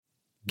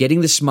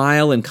Getting the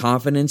smile and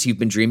confidence you've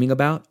been dreaming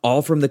about,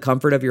 all from the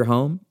comfort of your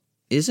home,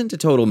 isn't a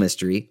total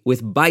mystery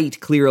with Byte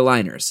clear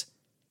aligners.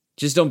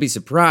 Just don't be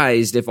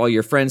surprised if all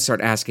your friends start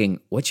asking,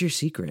 "What's your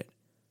secret?"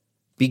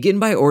 Begin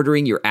by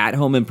ordering your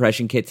at-home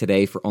impression kit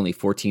today for only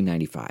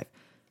 $14.95.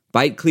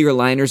 Byte clear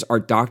aligners are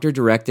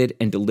doctor-directed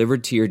and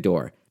delivered to your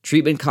door.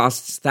 Treatment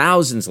costs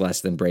thousands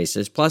less than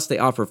braces, plus they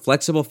offer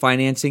flexible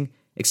financing,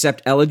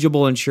 accept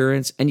eligible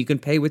insurance, and you can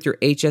pay with your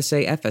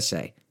HSA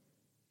FSA.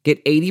 Get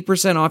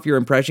 80% off your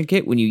impression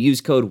kit when you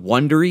use code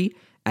WONDERY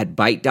at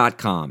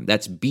Byte.com.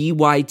 That's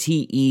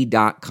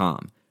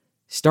BYTE.com.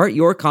 Start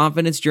your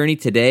confidence journey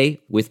today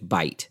with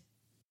Byte.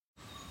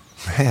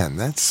 Man,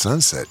 that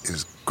sunset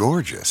is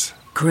gorgeous.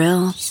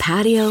 Grill,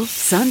 patio,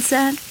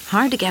 sunset.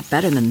 Hard to get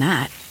better than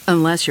that.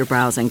 Unless you're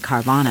browsing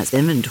Carvana's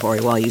inventory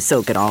while you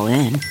soak it all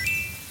in.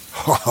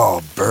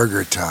 Oh,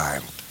 burger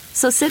time.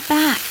 So sit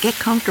back, get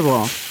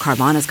comfortable.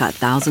 Carvana's got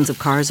thousands of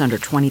cars under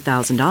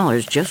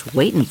 $20,000 just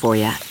waiting for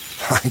you.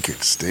 I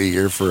could stay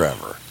here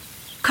forever.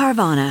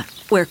 Carvana,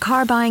 where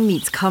car buying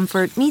meets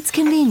comfort meets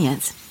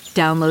convenience.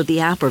 Download the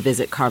app or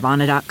visit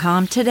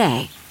Carvana.com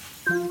today.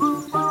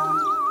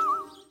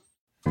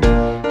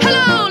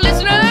 Hello,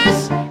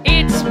 listeners!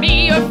 It's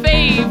me, your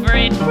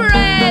favorite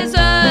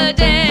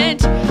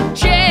president,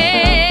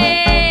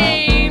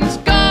 James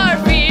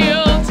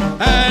Garfield.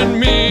 And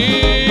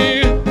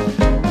me,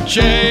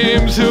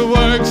 James, who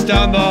works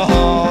down the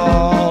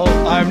hall.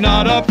 I'm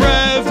not a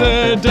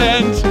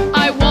president.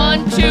 I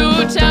want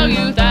to tell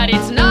you that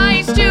it's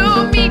nice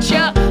to meet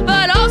ya,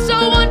 but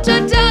also want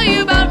to tell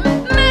you about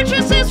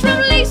mattresses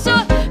from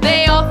Lisa.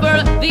 They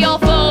offer the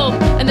all-foam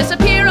and the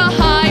Sapira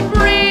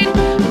hybrid.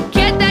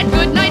 Get that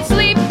good night's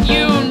sleep,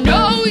 you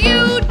know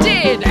you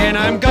did. And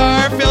I'm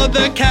Garfield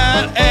the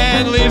cat,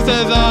 and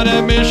Lisa's on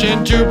a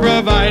mission to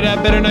provide a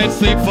better night's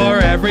sleep for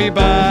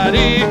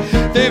everybody.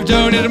 They've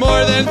donated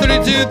more than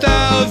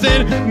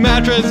 32,000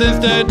 mattresses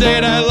to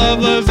date. I love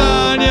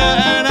lasagna,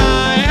 and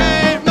I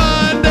hate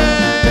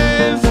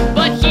Mondays.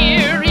 But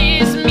here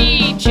is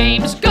me,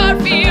 James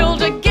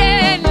Garfield,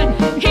 again,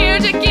 here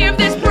to give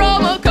this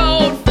promo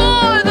code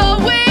for the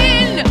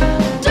win.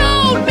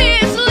 Don't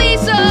miss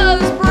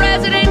Lisa's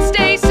President's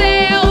Day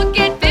sale.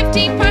 Get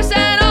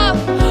 15% off.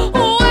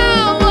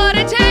 Wow, what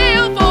a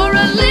tale for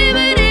a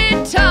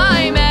limited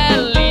time at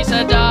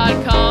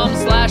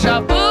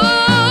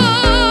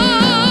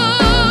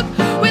lisa.com/offbook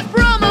with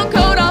promo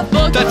code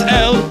offbook. That's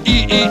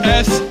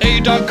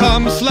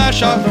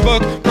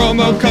LEESA.com/offbook,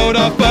 promo code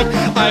offbook.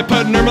 I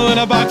put Nirmal in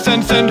a box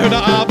and send her to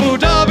Abu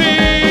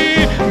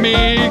Dhabi.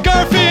 Me,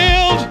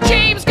 Garfield,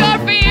 James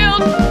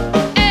Garfield,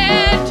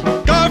 and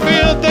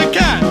Garfield the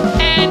cat,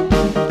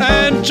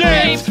 and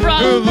James,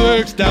 from- who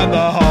looks down the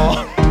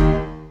hall.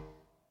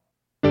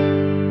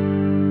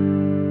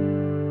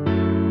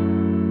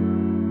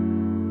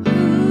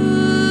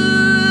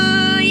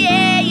 Ooh,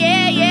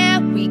 yeah,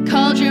 we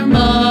called your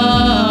mom.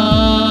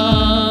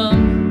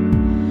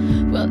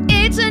 Well,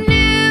 it's a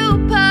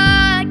new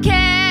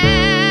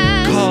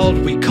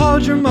podcast. We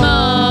called your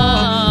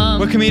mom.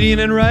 Where comedian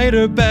and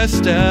writer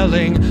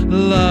best-selling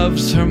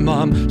loves her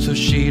mom, so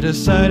she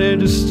decided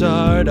to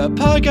start a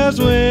podcast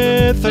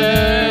with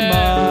her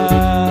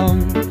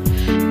mom.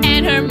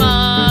 And her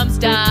mom's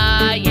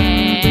Diane.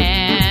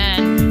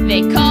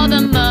 They call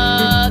them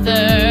mothers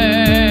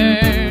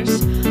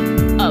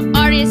of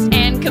artists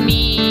and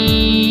comedians.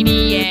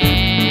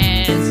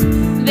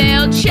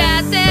 They'll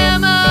chat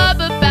them up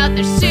about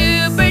their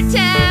super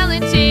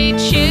talented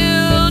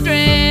children.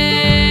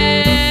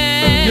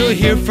 You'll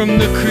hear from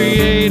the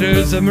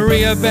creators of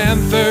Maria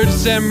Bamford,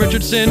 Sam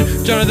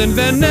Richardson, Jonathan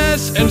Van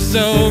Ness, and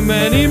so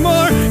many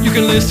more. You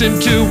can listen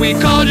to We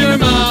Called Your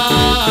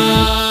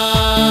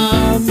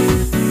Mom.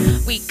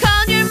 We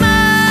called your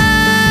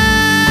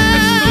mom.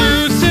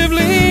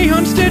 Exclusively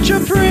on Stitcher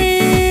Premium.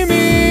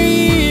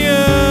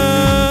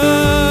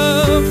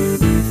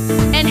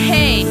 And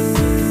hey,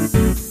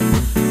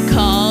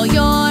 call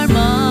your mom.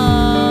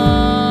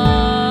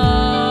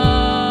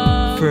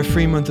 For a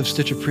free month of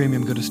Stitcher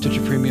Premium, go to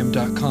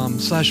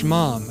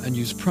stitcherpremium.com/mom and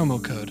use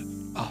promo code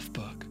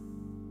OFFBOOK.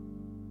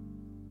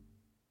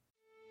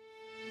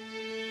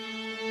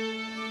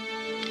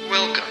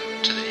 Welcome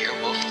to the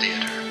Earwolf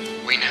Theater.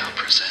 We now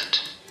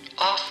present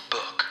Off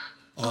Book.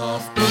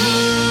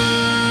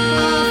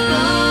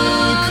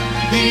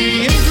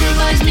 The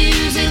improvised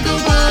musical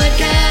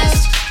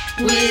podcast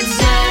with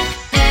Zach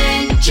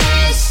and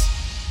Jess.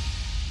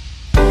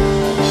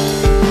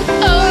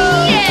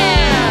 Oh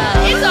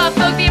yeah! It's Off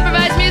Book, the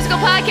improvised musical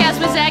podcast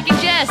with Zach and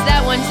Jess.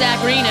 That one's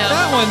Zach Reno.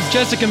 That one's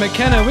Jessica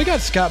McKenna. We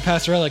got Scott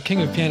Passarella,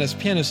 King of Pianists,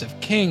 Pianist of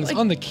Kings,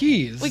 on the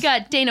keys. We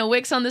got Dana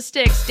Wicks on the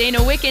sticks.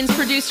 Dana Wickens,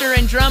 producer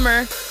and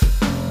drummer.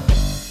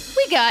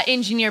 We got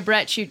engineer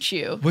Brett Choo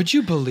Choo. Would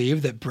you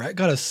believe that Brett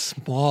got a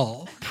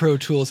small Pro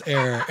Tools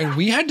error and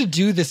we had to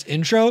do this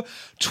intro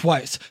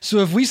twice? So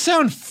if we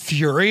sound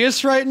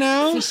furious right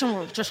now,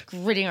 We're just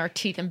gritting our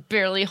teeth and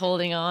barely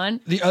holding on.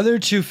 the other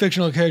two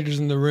fictional characters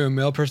in the room,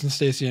 Male Person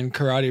Stacy and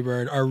Karate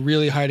Bird, are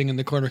really hiding in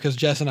the corner because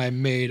Jess and I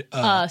made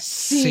a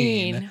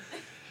Scene.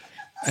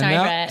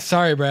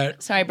 Sorry,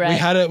 Brett. Sorry,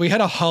 Brett. We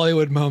had a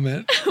Hollywood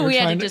moment. We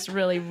had to just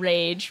really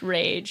rage.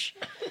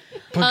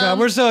 But God,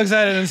 we're so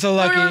excited and so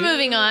lucky. We're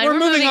moving on. We're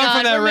moving on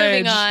from that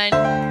rage. Moving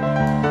on.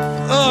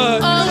 You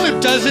know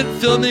what doesn't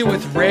fill me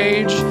with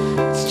rage?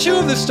 It's two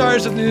of the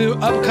stars of the new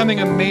upcoming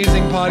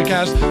amazing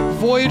podcast,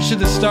 Voyage to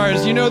the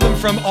Stars. You know them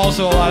from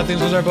also a lot of things.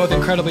 Those are both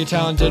incredibly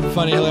talented,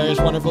 funny, hilarious,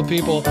 wonderful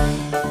people.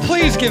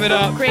 Please give it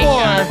up Great for,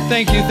 job.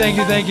 thank you,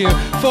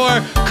 for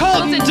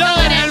Colton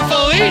Dillon and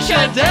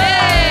Felicia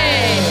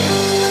Day.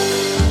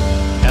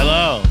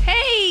 Hello.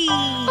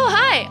 Oh,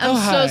 hi. I'm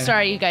hi. so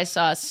sorry you guys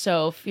saw us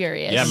so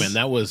furious. Yeah, man,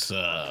 that was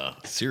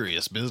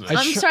serious business.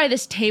 I'm sorry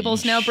this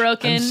table's now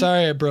broken. I'm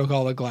sorry I broke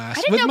all the glass.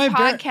 I didn't know bear-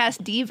 podcast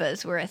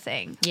divas were a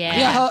thing.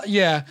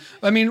 Yeah.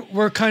 I mean,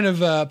 we're kind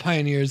of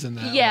pioneers in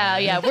that.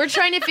 Yeah. We're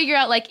trying to figure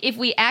out, like, if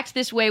we act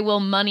this way, will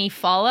money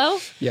follow?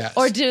 Yes.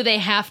 Or do they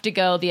have to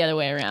go the other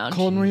way around?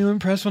 Colton, were you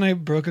impressed when I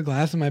broke a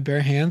glass in my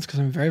bare hands? Because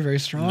I'm very, very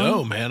strong.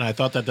 No, man, I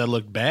thought that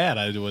looked bad.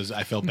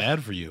 I felt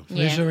bad for you.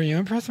 Felicia, were you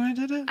impressed when I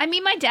did it? I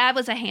mean, my dad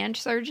was a hand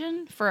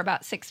surgeon for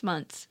about 6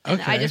 months, and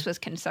Okay. I just was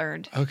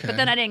concerned. Okay. But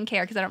then I didn't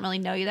care because I don't really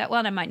know you that well,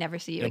 and I might never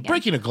see you again.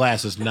 Breaking a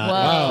glass is not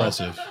Whoa.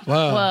 impressive.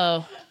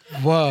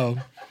 Whoa.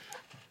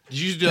 Did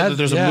you know that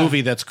there's a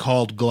movie that's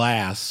called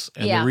Glass,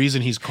 and Yeah. the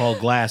reason he's called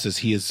Glass is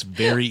he is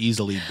very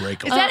easily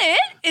breakable. Is that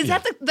it? Is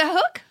that the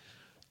hook?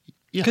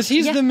 Because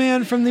he's the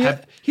man from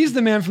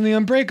the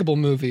Unbreakable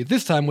movie.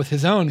 This time with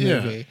his own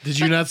movie. Did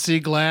you not see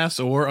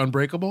Glass or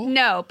Unbreakable?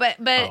 No, but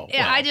Oh,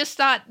 yeah, wow. I just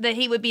thought that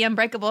he would be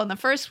unbreakable in the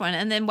first one,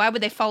 and then why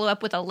would they follow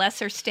up with a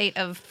lesser state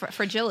of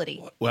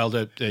fragility? Well,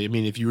 I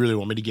mean, if you really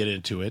want me to get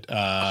into it,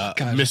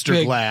 Mr.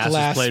 big Glass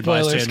Glass is played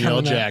by spoilers Samuel L.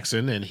 coming up.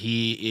 Jackson, and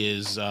he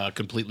is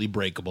completely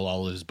breakable.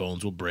 All of his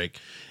bones will break.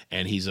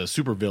 And he's a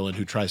supervillain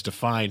who tries to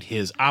find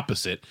his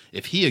opposite.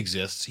 If he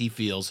exists, he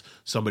feels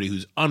somebody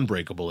who's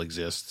unbreakable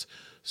exists.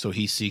 So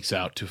he seeks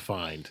out to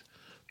find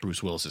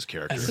Bruce Willis's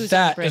character,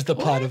 That is the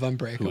plot of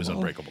Unbreakable. who is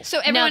unbreakable. So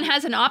everyone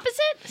has an opposite?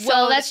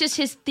 Well, So- that's just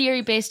his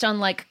theory based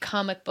on, like,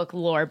 comic book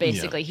lore,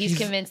 basically. He's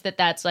convinced that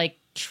that's, like,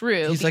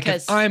 true. He's like,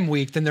 because if I'm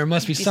weak, then there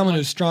must be someone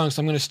who's strong. So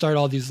I'm going to start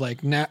all these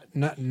like not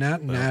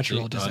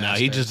natural disasters. Now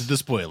he just did the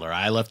spoiler.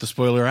 I left the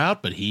spoiler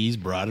out, but he's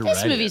brought it this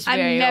right movie's in.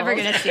 very I'm never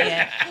old. going to see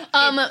it.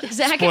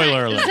 Zach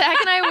Spoiler alert. Zach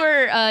and I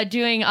were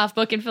doing Off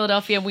Book in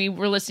Philadelphia. We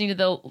were listening to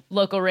the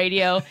local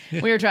radio.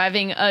 We were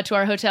driving to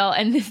our hotel,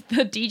 and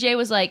the DJ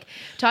was like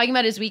talking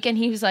about his weekend.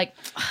 He was like,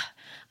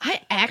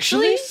 I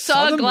actually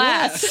saw them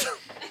glass.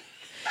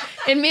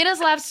 It made us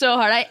laugh so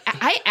hard.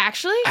 I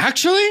actually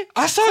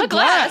I saw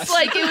glass.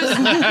 Like, it was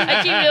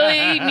like, he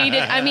really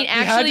needed. I mean,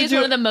 had actually to is do-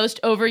 one of the most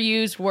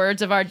overused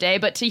words of our day.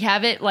 But to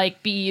have it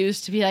like be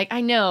used to be like,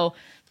 I know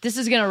this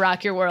is gonna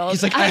rock your world.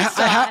 He's like, I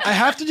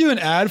have to do an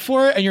ad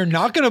for it, and you're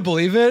not going to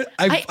believe it.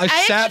 I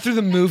sat through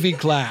the movie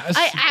Glass.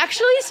 I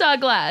actually saw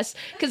Glass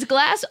because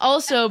Glass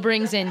also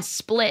brings in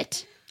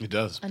Split, It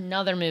does.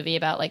 another movie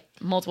about like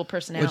multiple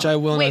personalities. which I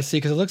will Wait. not see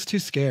because it looks too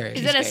scary.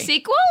 Is that a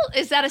sequel?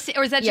 Is that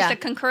or is that just Yeah. a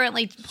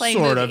concurrently playing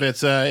Sort movie? of.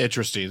 It's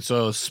interesting.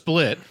 So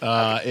Split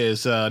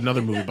is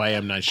another movie by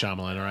M. Night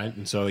Shyamalan, all right?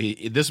 And so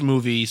this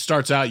movie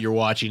starts out, you're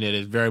watching it,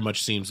 it very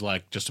much seems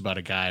like just about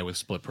a guy with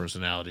split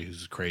personality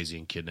who's crazy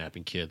and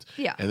kidnapping kids.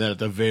 Yeah. And then at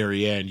the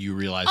very end, you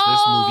realize Oh,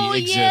 this movie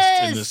exists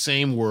yes. in the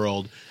same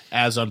world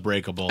as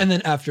Unbreakable. And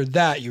then after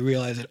that, you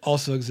realize it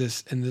also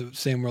exists in the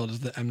same world as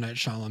the M. Night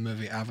Shyamalan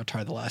movie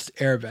Avatar: The Last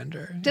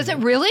Airbender. Does it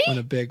really? When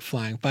a big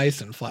flying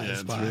bison flies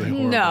it's by. really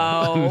horrible.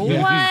 No.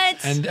 What?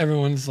 And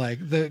everyone's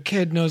like, the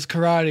kid knows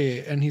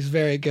karate and he's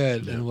very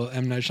good. And well,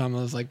 M. Night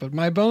Shyamalan's like, but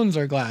my bones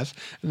are glass.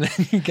 And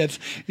then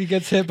he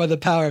gets hit by the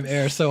power of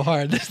air so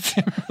hard that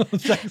Samuel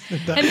Jackson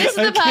dies. and this is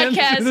the I can't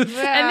podcast. do this.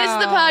 And this is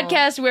the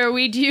podcast where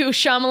we do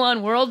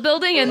Shyamalan world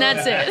building, and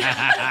that's it.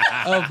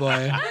 Oh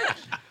boy.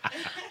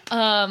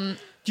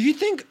 Do you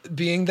think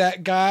being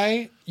that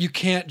guy, you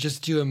can't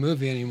just do a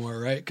movie anymore,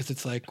 right? Because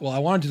it's like, well, I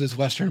want to do this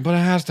Western, but it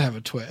has to have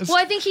a twist. Well,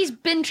 I think he's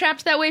been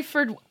trapped that way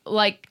for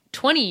like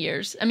 20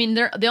 years. I mean,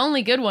 the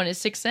only good one is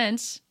Sixth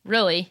Sense,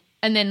 really.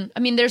 And then, I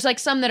mean, there's like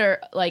some that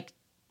are like,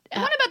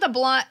 What about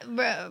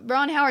the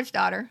Ron Howard's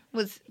daughter?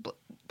 Was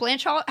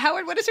Blanche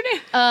Howard? What is her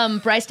name?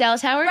 Bryce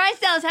Dallas Howard. Bryce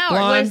Dallas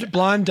Howard.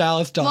 Blonde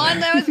Dallas daughter. Blonde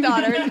Dallas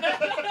daughter.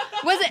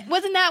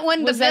 Wasn't that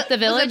one? Was that The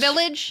Village? Was it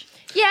Village?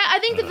 Yeah, I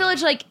think The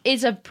Village like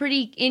is a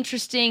pretty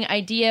interesting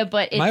idea,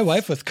 but it's, My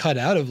wife was cut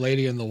out of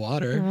Lady in the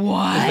Water.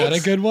 What? Is that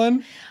a good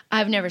one?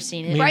 I've never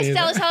seen it. Me Bryce neither.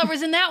 Dallas Howard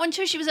was in that one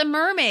too. She was a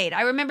mermaid.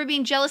 I remember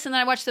being jealous, and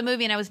then I watched the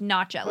movie, and I was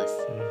not jealous.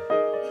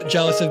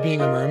 Jealous of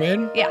being a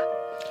mermaid? Yeah.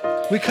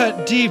 We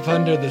cut deep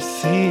under the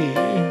sea.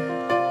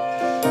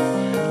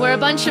 Where a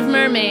bunch of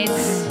mermaids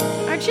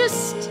are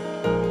just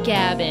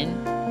gabbing.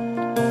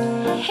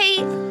 Hey,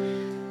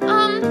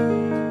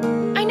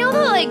 I know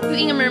that like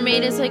being a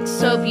mermaid is like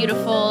so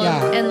beautiful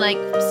Yeah. and like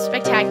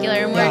spectacular,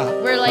 and Yeah.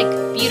 we're like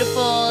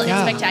beautiful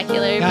Yeah. and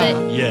spectacular. Yeah.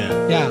 But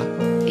Yeah.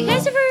 Yeah. you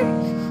guys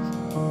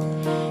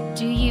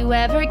do you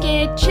ever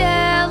get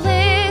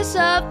jealous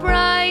of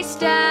Bryce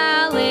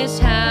Dallas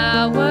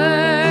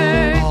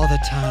Howard? All the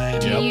time.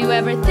 Do you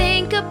ever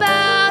think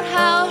about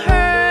how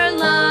her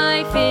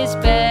life life is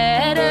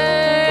better.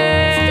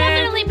 It's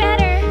definitely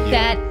better.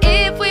 That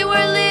if we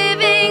were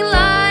living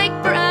like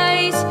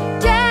Bryce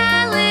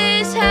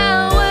Dallas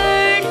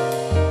Howard,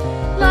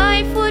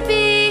 life would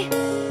be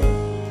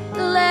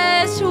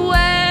less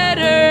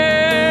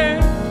wetter.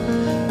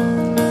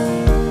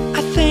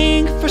 I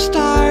think for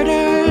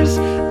starters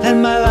that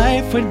my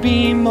life would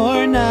be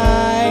more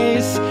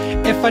nice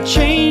if I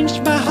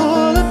changed my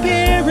whole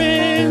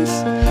appearance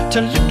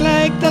to look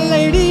like the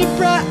Lady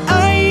Bryce.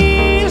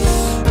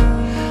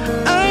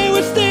 I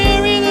would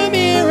stare in the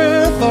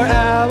mirror for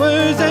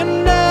hours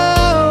and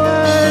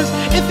hours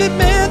if it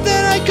meant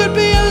that I could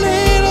be a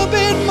little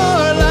bit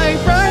more like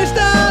Bryce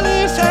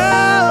Dallas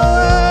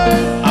Howard.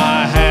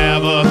 I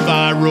have a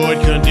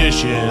thyroid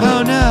condition.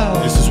 Oh no.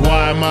 This is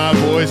why my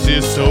voice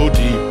is so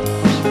deep.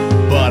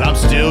 But I'm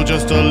still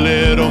just a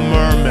little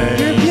mermaid.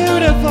 You're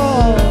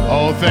beautiful.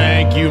 Oh,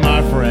 thank you,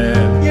 my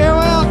friend. You're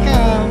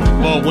welcome.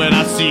 But when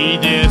I see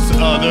this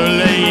other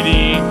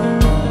lady,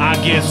 I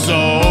get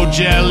so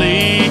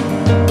jelly.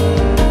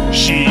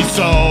 She's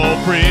so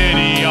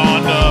pretty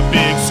on the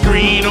big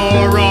screen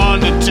or on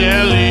the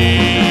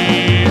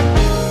telly.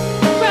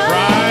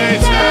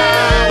 Bryce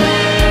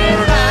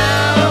Howard, I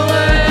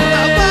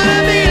wanna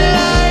be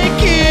like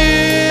you.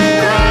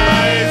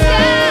 Bryce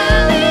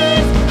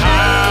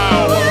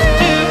Howard,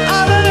 Do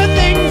all of the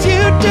things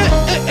you do.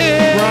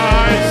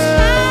 Bryce.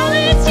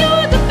 Alice,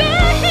 you're the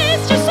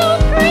best. You're so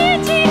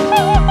pretty.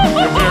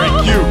 You're very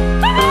cute.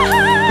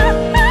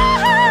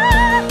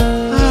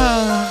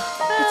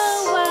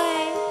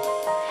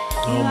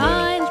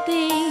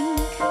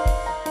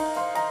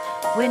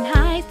 When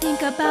I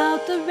think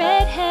about the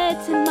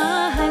redheads in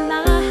my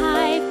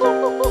life,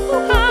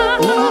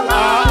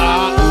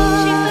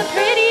 she's the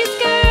prettiest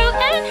girl,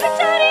 and her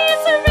daddy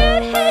is a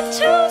redhead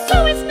too,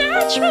 so it's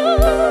natural.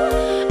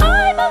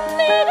 I'm a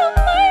little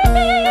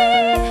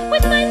mermaid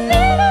with my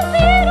little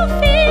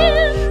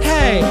fins,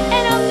 Hey,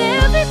 and I'll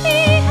never be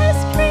as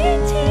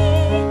pretty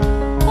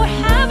or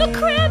have a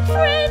crab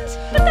friend,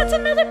 but that's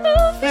another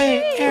movie.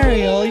 hey,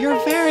 Ariel,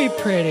 you're very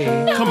pretty.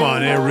 Come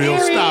on, Ariel,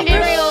 stop it.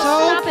 Ariel,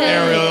 stop it.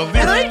 Ariel,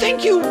 And I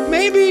think you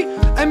maybe,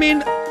 I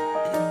mean,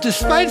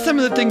 despite some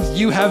of the things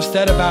you have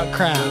said about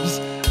crabs,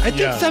 I think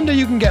Yeah. someday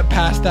you can get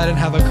past that and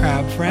have a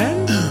crab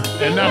friend.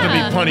 and not to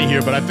Yeah. be punny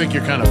here, but I think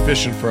you're kind of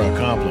fishing for a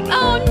compliment.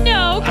 Oh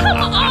no, come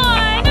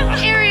on!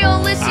 Ariel,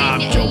 listen,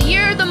 I'm joking.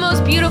 you're the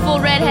most beautiful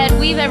redhead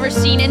we've ever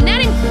seen, and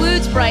that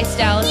includes Bryce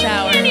Dallas You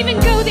Howard. can't even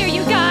go there,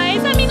 you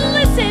guys. I mean,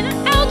 listen,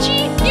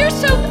 Algie,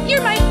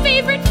 you're my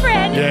favorite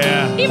friend.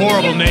 Yeah, Even if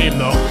horrible you're- name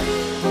though.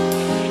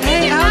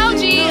 Hey,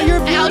 Algie, no, you're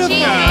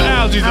beautiful.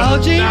 Algie. Algie's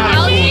Algie? not a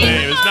cool Algie?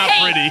 name. It's not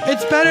Hey. pretty.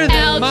 It's better than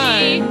Algie,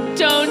 mine.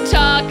 don't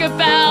talk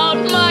about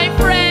my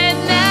friend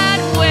that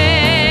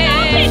way.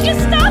 Stop it,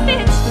 just stop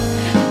it.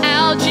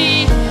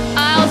 Algie,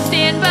 I'll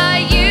stand by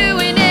you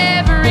in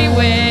every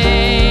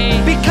way.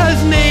 Because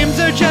names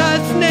are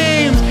just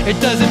names. It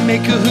doesn't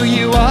make who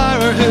you are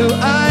or who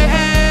I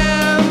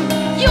am.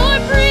 You're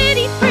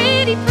pretty,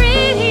 pretty,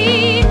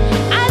 pretty.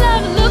 I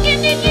love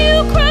looking at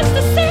you cross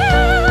the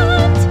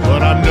sand.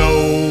 But I'm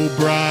no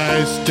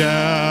Bryce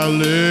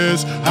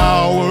Dallas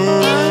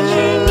Howard.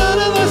 And none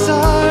of us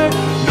are.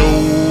 No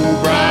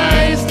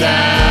Bryce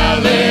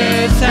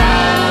Dallas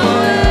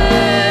Howard.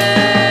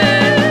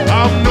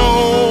 I'm no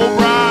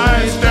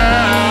Bryce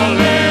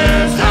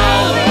Dallas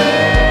Howard.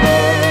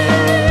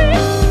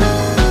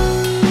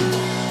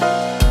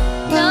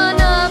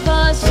 None of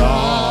us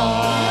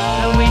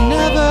And we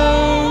never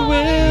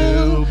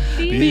will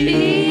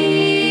be.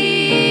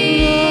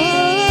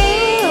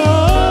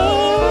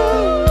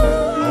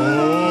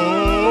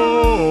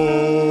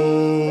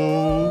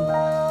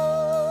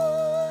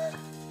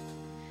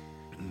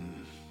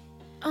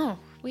 Oh,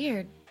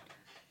 weird.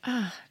 Do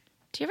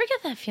you ever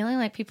get that feeling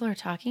like people are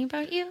talking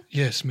about you?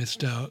 Yes, Miss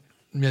Dallas.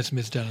 Yes,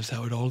 Miss Dallas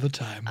Howard, all the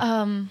time.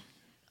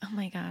 Oh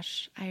my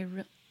gosh.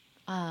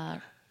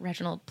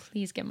 Reginald,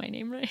 please get my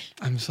name right.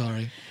 I'm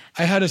sorry.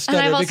 I had a I've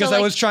stutter also, because I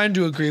like- was trying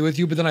to agree with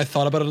you, but then I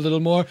thought about it a little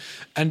more.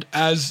 And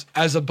as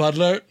a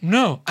butler,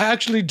 no, I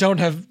actually don't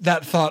have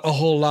that thought a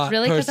whole lot.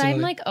 Really? Because Personally.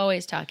 I'm like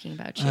always talking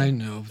about you. I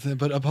know,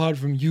 but apart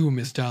from you,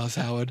 Miss Dallas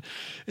Howard,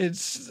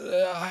 it's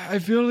I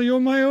feel you're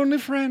my only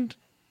friend,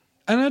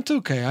 and that's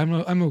okay. I'm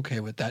okay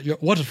with that.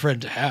 What a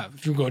friend to have.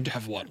 If you're going to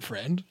have one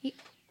friend,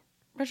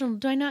 Reginald,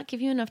 do I not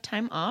give you enough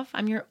time off?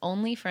 I'm your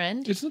only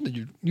friend. it's not that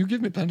you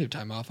give me plenty of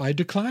time off. I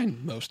decline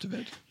most of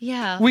it.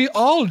 Yeah. We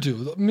all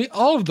do.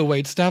 All of the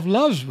wait staff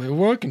loves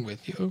working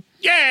with you.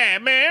 Yeah,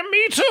 man,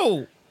 me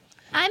too.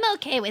 I'm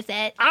okay with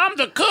it. I'm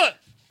the cook.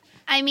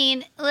 I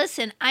mean,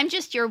 listen, I'm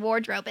just your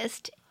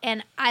wardrobeist,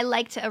 and I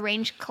like to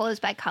arrange clothes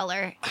by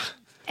color.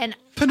 And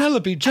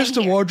Penelope, just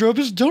a here.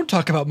 wardrobeist. Don't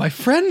talk about my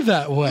friend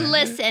that way.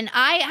 listen,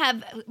 I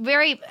have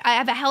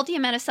a healthy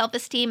amount of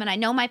self-esteem, and I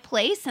know my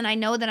place, and I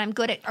know that I'm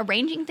good at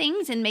arranging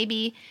things, and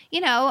maybe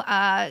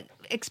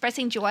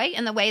expressing joy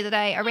in the way that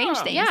I arrange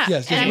things. yeah.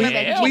 Yes, And I'm good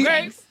at we, doing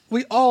things.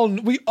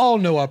 we all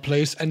know our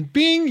place, and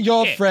being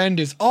your friend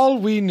is all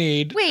we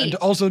need. Wait. And to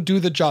also do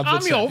the jobs.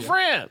 I'm that your serve you.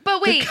 friend.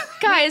 But wait,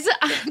 guys,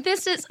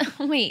 this is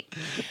wait.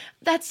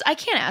 I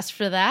can't ask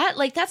for that.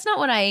 Like, that's not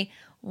what I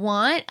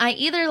want. I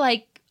either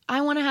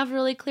I want to have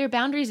really clear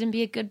boundaries and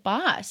be a good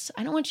boss.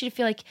 I don't want you to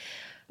feel like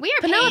We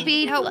are Penelope.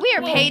 paid. No, we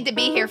are paid to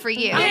be here for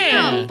you. I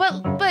know,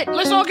 but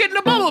Let's all get in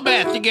a bubble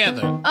bath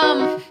together.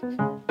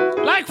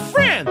 Like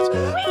friends.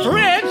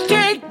 Friends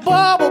take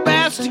bubble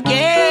baths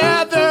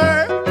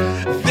together.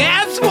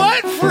 That's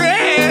what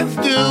friends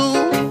do.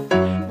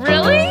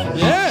 really?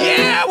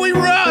 Yeah, we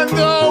run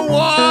the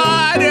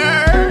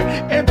water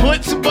and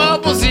put some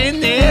bubbles in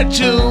there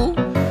too.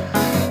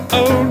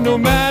 Oh, no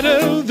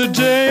matter the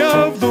day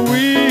of the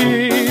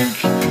week,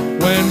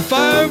 when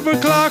 5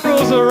 o'clock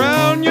rolls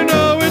around, you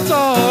know it's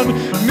on.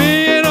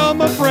 Me and all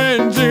my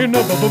friends in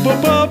a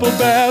bubble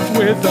bath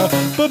with a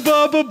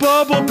bubble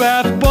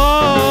bath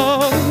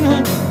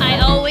bomb. I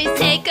always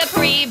take a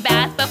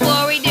pre-bath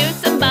before we do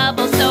some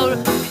bubbles, so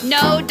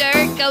no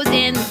dirt goes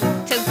in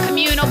to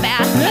communal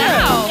bath.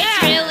 Yeah.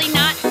 It's really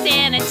not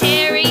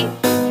sanitary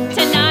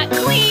to not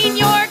clean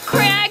your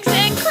crags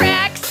and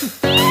cracks.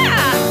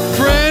 Yeah.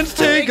 Friends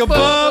take a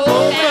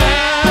bubble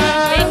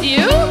bath. They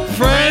do?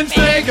 Friends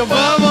take a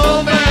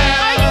bubble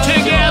bath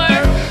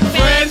together.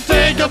 Friends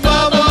take a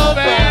bubble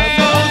bath.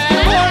 Most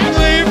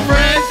importantly,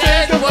 friends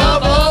take a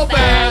bubble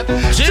bath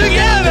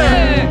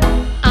together.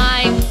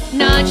 I'm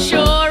not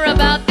sure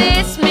about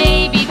this.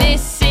 Maybe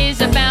this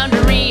is a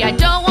boundary I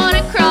don't want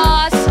to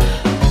cross.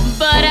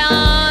 But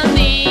on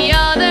the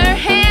other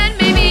hand,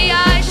 maybe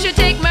I should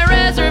take my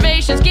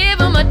reservations, give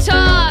them a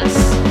toss.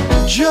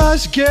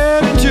 Just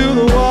get into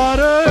the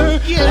water.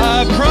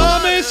 I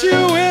promise you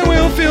it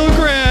will feel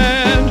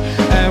grand.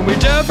 And we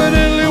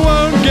definitely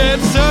won't get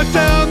sucked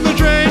down the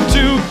drain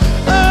to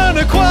an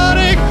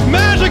aquatic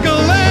magical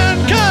land.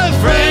 'Cause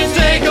friends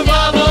take a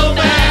bubble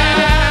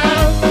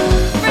bath.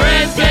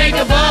 Friends take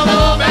a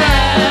bubble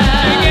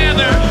bath.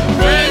 Together.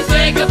 Friends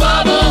take a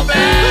bubble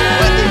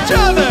bath. With each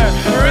other.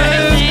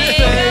 Friends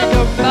take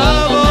a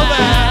bubble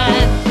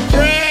bath.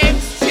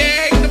 Friends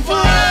take the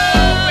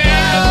bubble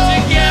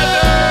bath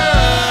together.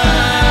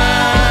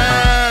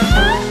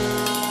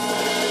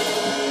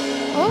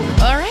 Oh,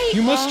 all right.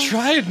 You must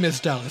try it, Miss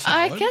Dallas.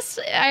 I Howard. guess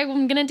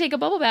I'm gonna take a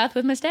bubble bath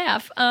with my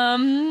staff.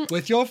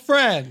 With your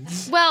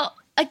friends. Well,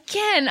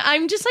 again,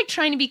 I'm just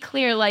trying to be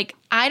clear.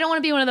 I don't want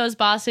to be one of those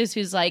bosses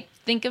who's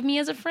think of me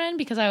as a friend,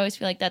 because I always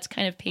feel like that's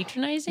kind of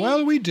patronizing.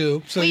 Well, we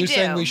do. So We you're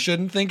saying do. we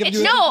shouldn't think of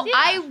you? No,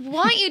 I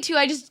want you to.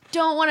 I just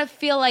don't want to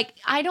feel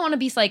I don't want to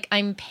be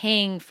I'm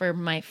paying for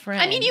my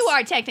friends. I mean, you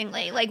are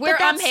technically. We're on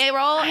that's-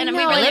 payroll, I and we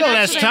know. really A little don't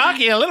less should-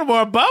 talky, a little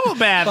more bubble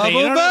bath.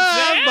 Bubble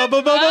bath.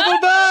 Bubble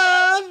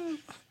bath.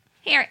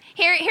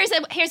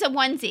 Here's a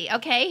onesie,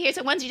 okay? Here's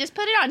a onesie. Just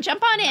put it on.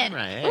 Jump on in.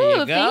 Right,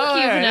 Ooh, thank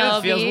you,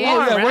 Penelope. Feels Oh,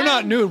 warm, yeah, we're right?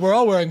 not nude. We're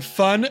all wearing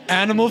fun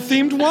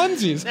animal-themed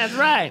onesies. That's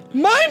right.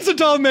 Mine's a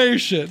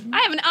Dalmatian. I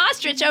have an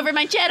ostrich over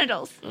my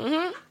genitals.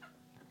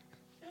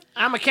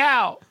 I'm a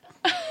cow.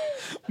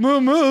 Moo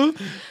moo.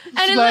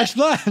 And Splash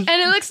splash. And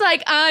it looks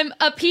like I'm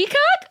a peacock?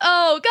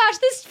 Oh, gosh,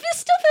 this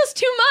still feels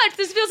too much.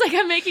 This feels like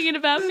I'm making it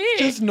about me.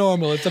 Just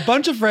normal. It's a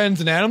bunch of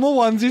friends in animal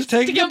onesies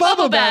taking Take a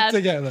bubble bath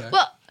together.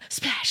 Well,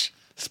 splash.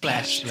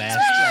 Splash, splash,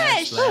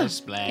 splash, splash,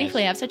 splash.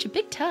 Thankfully, I have such a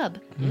big tub.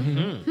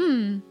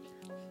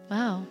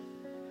 Wow.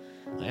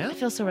 Well, I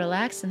feel so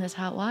relaxed in this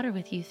hot water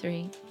with you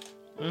three.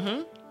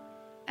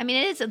 I mean,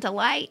 it is a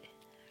delight.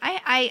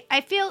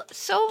 I feel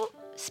so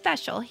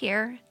special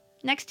here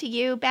next to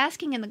you,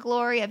 basking in the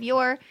glory of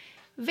your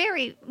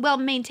very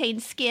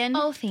well-maintained skin.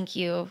 Oh, thank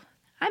you.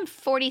 I'm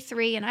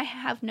 43 and I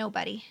have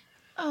nobody.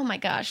 Oh, my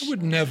gosh. I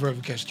would never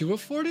have guessed you were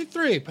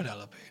 43,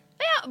 Penelope.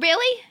 Yeah,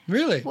 really?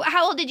 Really?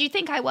 How old did you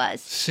think I was?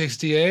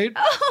 68?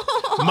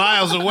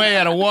 miles away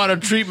at a water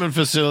treatment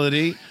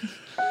facility.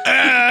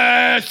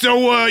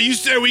 So you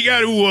said we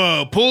got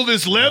to pull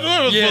this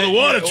lever for the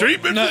water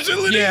treatment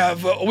facility? Yeah,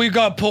 but we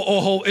got pull.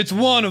 Oh, it's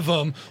one of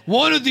them.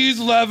 One of these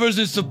levers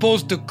is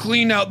supposed to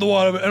clean out the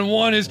water, and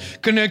one is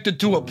connected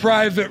to a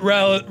private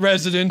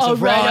residence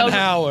of Ron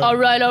Howard. All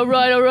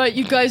right.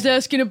 You guys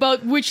asking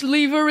about which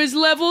lever is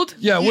leveled?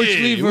 Yeah, which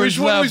lever which is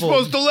one are we leveled?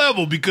 supposed to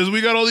level? Because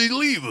we got all these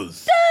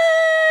levers.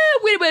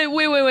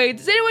 Wait.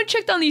 Has anyone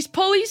checked on these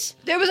pulleys?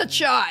 There was a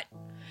shot.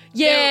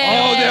 Yeah.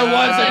 Oh, there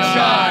was a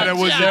chart. There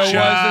was a There was a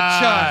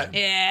chart. chart.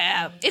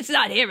 Yeah, it's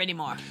not here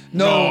anymore.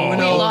 No, We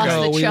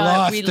lost the we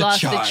chart.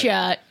 lost the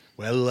chart.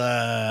 Well,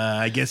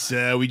 I guess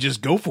we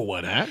just go for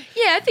one, huh?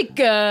 Yeah, I think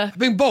I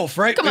mean, both,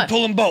 right? Come we on.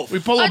 pull them both. We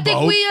pull them I think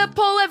both. we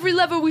pull every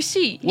lever we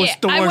see. What's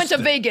the I worst went to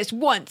thing? Vegas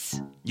once,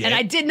 Yeah. and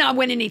I did not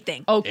win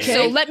anything. Okay.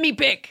 So let me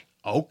pick.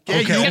 Okay, Okay.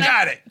 you Can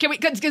got it. Can we?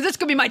 Because this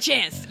could be my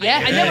chance.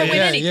 Yeah. I never win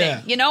yeah, anything.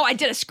 yeah. You know, I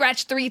did a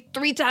scratch three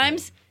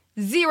times,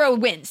 0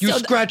 wins. You so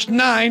scratched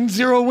 9,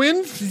 0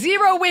 wins?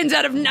 0 wins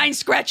out of 9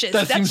 scratches.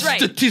 That seems That's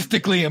right.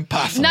 statistically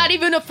impossible. Not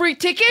even a free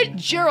ticket?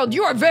 Gerald,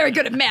 you are very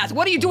good at math.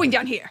 What are you doing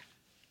down here?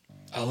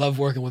 I love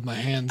working with my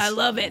hands. I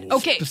love it.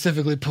 Okay.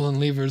 Specifically pulling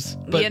levers.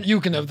 But Yeah. you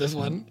can have this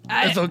one.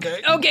 It's okay.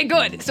 Okay,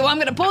 good. So I'm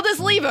gonna pull this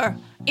lever.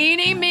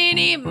 Eeny,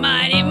 meeny,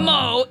 miny,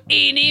 mo.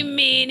 Eeny,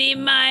 meeny,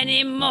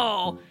 miny,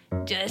 mo.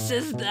 This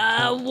is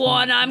the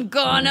one I'm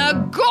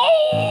gonna go.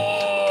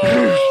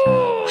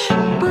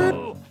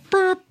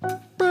 I'm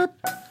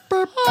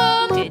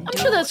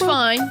sure that's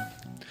fine.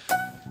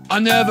 I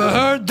never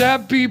heard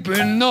that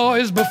beeping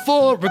noise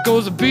before. It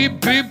goes a beep,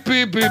 beep,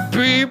 beep, beep,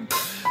 beep.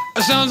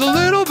 It sounds a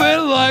little bit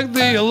like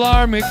the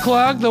alarmy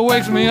clock that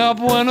wakes me up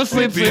when I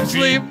sleep, sleep,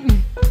 sleep.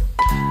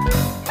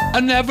 I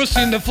never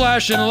seen the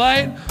flashing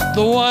light,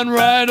 the one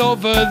right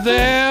over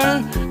there.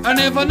 And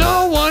if I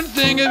know one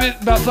thing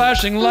about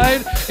flashing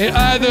light, it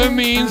either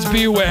means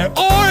beware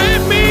or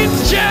it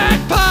means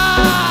jackpot!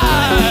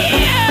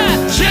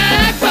 Yeah!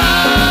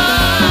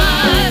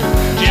 Jackpot!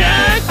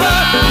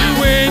 Jackpot!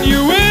 You win,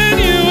 you win,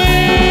 you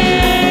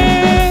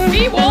win!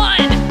 We won!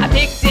 I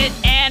picked it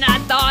and I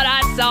thought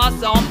I saw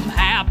something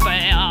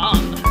happen.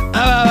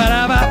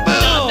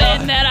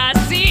 Nothing that I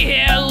see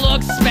here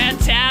looks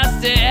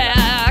fantastic.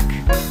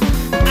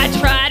 I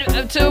tried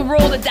to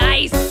roll the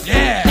dice.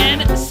 Yeah.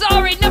 And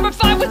sorry, number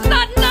 5 was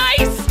not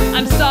nice.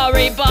 I'm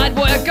sorry, but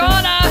we're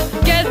gonna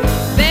get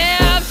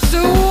there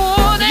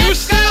soon. You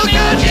still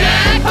got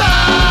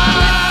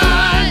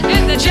jackpot!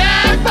 It's the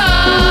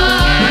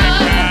jackpot!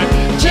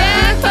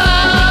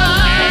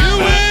 Jackpot!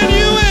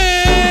 You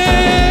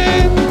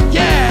win,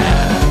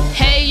 yeah!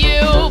 Hey,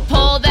 you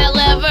pull that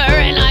lever,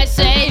 and I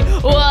say,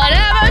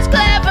 whatever's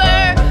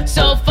clever.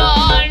 So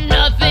far,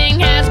 nothing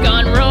has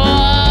gone wrong.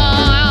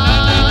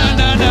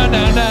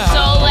 No.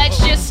 So let's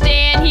just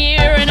stand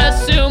here and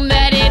assume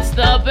that it's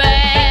the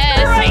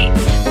best. Right.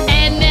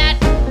 And that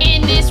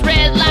in this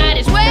red light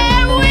is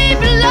where we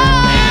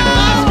belong.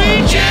 Must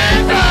be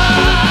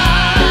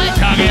jackpot!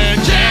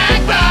 Talking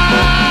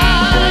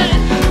Jackpot!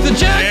 The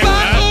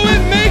jackpot, oh,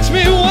 it makes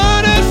me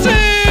wanna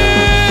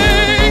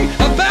sing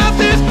about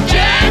this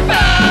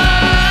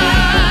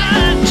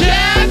jackpot!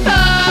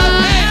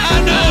 Jackpot! Yeah, I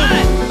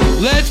know!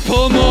 Let's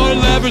pull more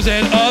levers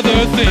and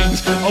other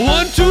things.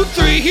 1, 2,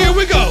 3, here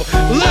we go!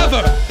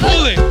 Lever,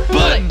 pulling,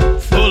 button,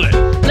 Pull it.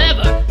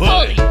 Lever,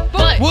 pulley,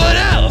 button. what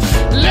else?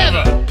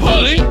 Lever,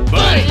 Pulling,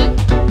 button.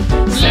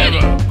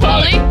 lever,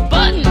 pulley,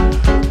 button.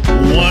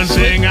 One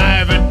thing I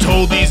haven't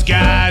told these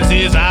guys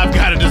is I've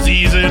got a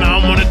disease and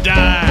I'm gonna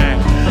die.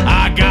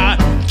 I got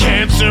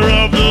cancer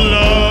of the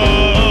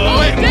lung.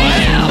 Wait,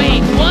 what?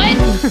 Wait,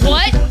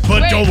 what?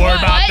 But Wait, don't worry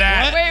what? about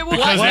that. Wait, what?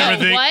 Because What?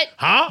 everything. What?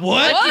 Huh?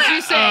 What? What did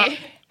you say?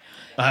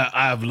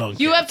 I have lung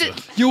You have cancer.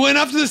 to. You went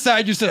up to the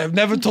side, you said, I've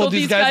never told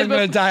these guys I'm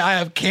gonna die. I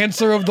have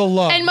cancer of the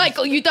lung. And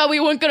Michael, you thought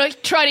we weren't gonna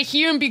try to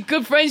hear and be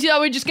good friends. You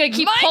thought we were just gonna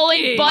keep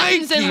pulling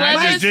buttons and Mikey, I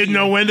just levers. didn't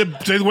know when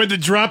to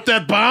drop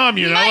that bomb,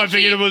 you know? I Mikey.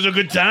 figured it was a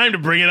good time to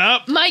bring it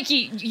up.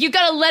 Mikey, you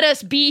gotta let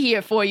us be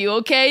here for you,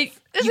 okay?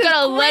 This You is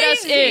gotta let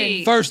us crazy.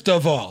 in. First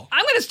of all,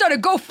 I'm gonna start a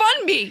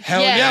GoFundMe.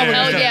 hell Yeah, yeah, we're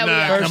hell gonna yeah, we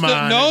are. First Come of,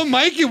 on. no,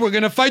 Mikey, we're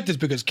gonna fight this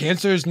because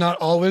cancer is not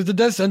always the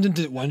death sentence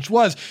it once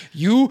was.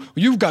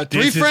 You've got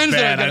 3 This is friends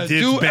that bad. are gonna It's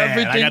do bad.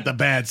 everything. I got the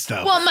bad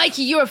stuff. Well,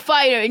 Mikey, you're a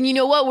fighter, and you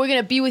know what? We're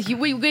gonna be with you.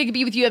 We're gonna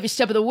be with you every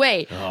step of the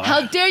way.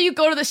 How dare you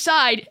go to the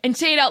side and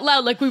say it out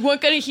loud like we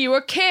weren't gonna hear or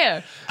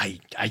care?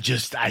 I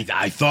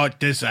thought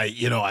this,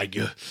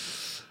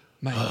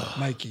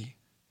 Mikey,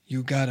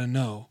 you gotta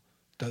know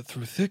that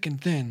through thick and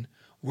thin,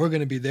 we're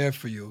gonna be there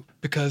for you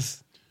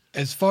because,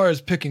 as far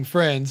as picking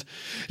friends,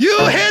 you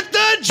hit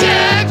the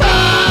jackpot!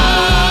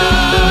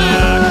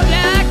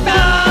 I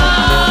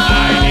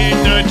hit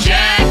the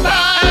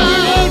jackpot. And we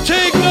won't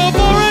take no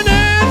for an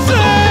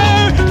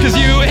answer, cause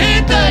you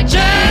hit the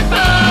jackpot!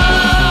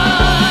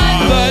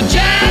 The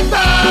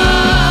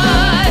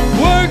jackpot!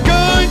 We're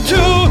going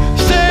to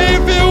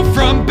save you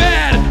from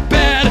bad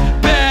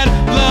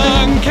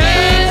lung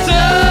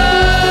cancer!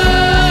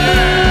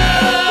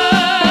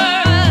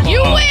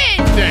 You win!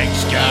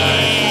 Thanks, guys.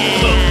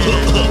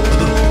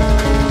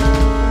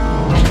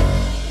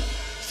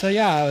 So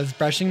yeah, I was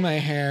brushing my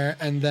hair,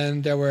 and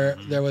then there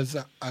was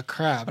a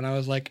crab, and I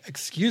was like,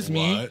 "Excuse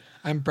me, What?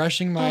 I'm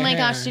brushing my hair." Oh my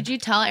gosh, did you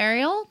tell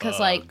Ariel? Because,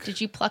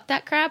 did you pluck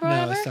that crab or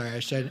No, whatever? sorry, I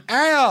should.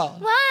 Ariel,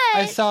 What?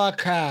 I saw a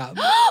crab.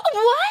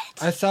 What?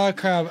 I saw a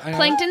crab. and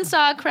Plankton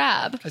saw a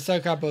crab. I saw a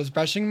crab. I was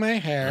brushing my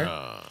hair.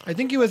 I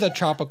think it was a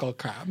tropical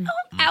crab.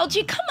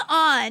 Algie, come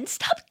on.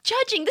 Stop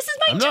judging. This is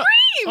my I'm dream. not.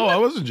 Oh, I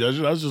wasn't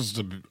judging. I was just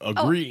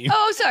agreeing.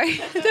 Oh, sorry.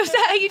 Is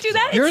that how you do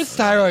that? Your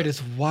thyroid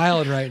is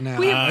wild right now.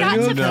 We've Are got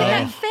you to okay? get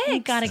that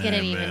fixed. Gotta get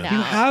it evened You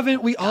out.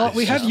 haven't. We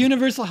have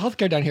universal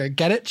healthcare down here.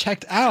 Get it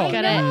checked out.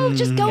 Got it. No,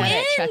 just go Got it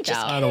in. checked Just-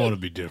 out. I don't want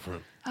to be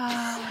different.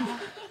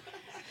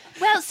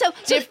 Well, so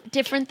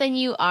Different than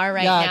you are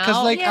right Yeah, now?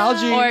 'cause, like,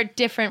 Algie- Or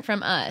different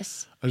from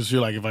us? I just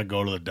feel like if I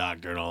go to the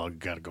doctor and all I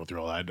got to go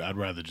through all that, I'd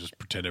rather just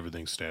pretend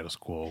everything's status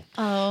quo.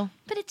 Oh.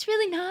 but it's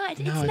really not.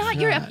 No, it's it's not.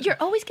 not. You're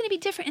always going to be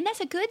different, and that's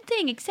a good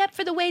thing, except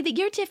for the way that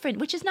you're different,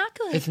 which is not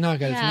good. It's not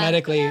good. It's Yeah.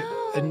 medically,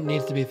 No. it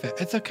needs to be fit.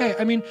 It's okay.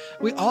 I mean,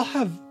 we all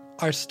have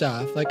our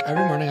stuff. Like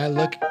every morning I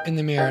look in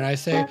the mirror and I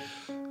say,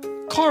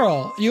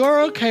 Coral, you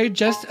are okay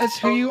just as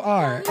who you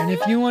are. And if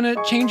you want to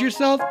change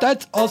yourself,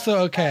 that's also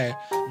okay.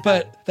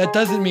 But that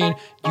doesn't mean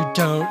you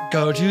don't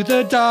go to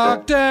the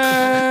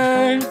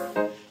doctor.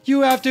 You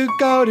have to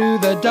go to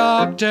the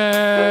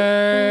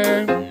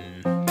doctor.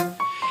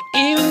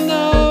 Even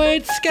though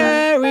it's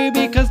scary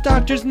because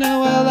doctors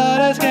know a lot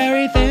of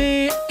scary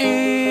things.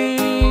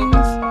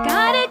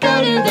 Gotta go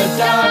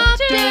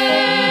doctor.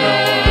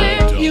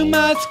 You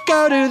must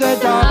go to the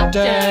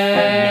doctor.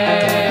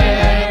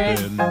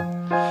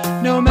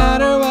 No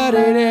matter what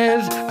it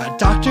is, a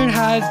doctor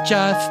has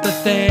just the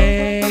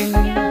thing.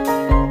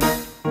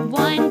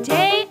 One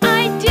day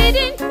I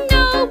didn't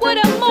know what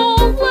a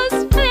mole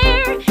was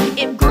there.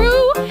 It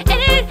grew and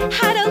it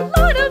had a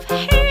lot of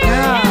hair.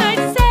 Yeah. And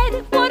I said,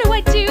 what do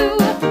I do?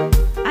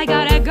 I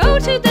gotta go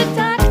to the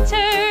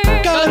doctor.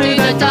 Go to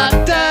the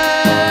doctor.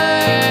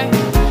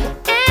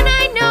 And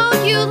I know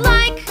you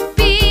like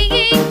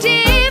being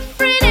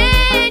different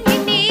and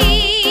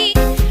unique,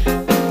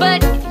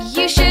 but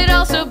you should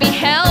also be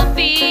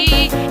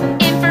healthy.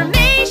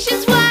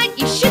 Information's what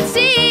you should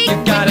seek. You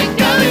gotta when you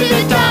go to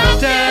the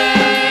doctor.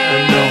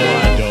 No,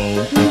 I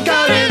don't. Go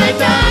to the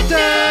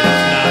doctor.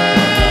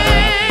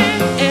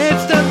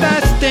 It's the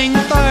best thing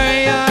for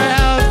your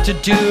health to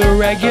do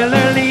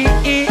regularly.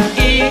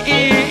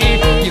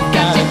 You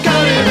gotta go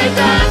to the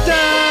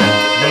doctor.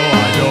 No,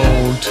 I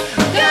don't.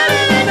 Go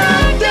to the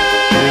doctor.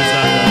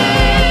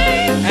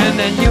 And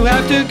then you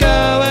have to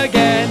go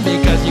again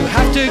because you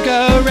have to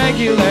go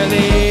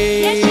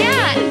regularly.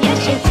 Yes,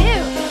 you do.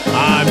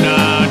 I'm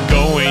not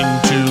going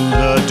to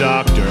the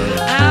doctor.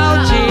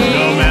 Ouchie.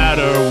 No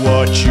matter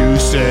what you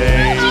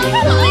say.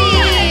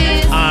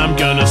 Please. I'm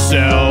gonna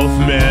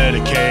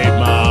self-medicate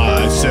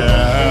myself.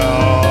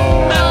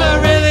 That's a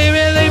really,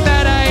 really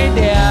bad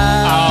idea.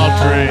 I'll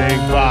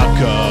drink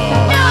vodka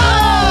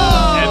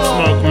and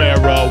smoke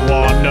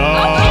marijuana,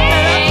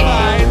 That's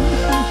fine.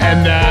 and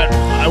that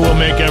I will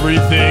make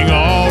everything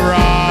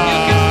alright.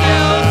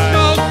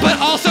 Smoke, but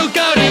also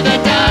go to the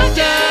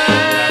doctor.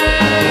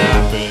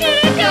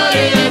 Go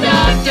to the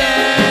doctor.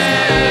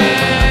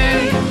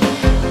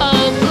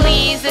 Oh,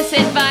 please, this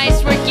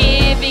advice we're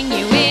giving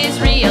you is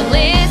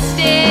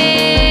realistic.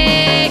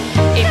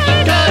 If you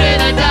go to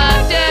the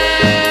doctor,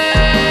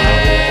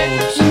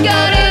 go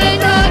to the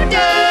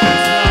doctor.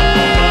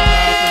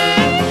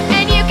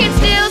 And you can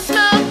still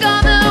smoke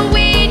all the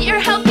weed. Your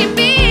health can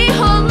be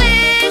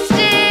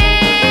holistic.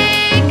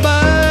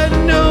 But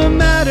no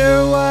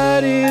matter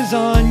what is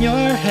on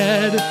your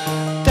head,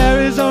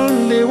 there is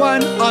only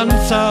one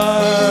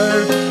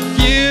answer.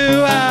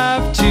 You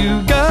have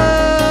to go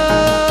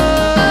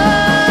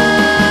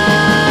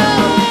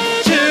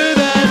to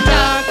the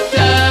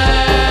doctor.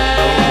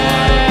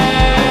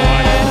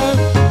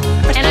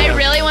 And I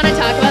really want to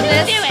talk about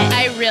this.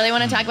 I really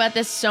want to talk about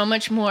this so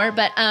much more,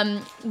 but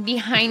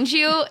behind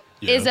you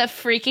is a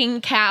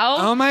freaking cow.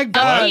 Oh my A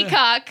God.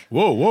 peacock.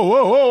 Whoa, whoa,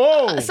 whoa,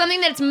 whoa, whoa. Something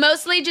that's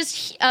mostly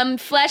just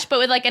flesh, but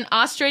with like an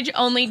ostrich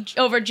only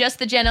over just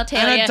the genitalia.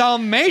 And a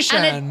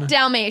Dalmatian. And a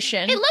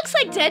Dalmatian. It looks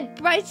like dead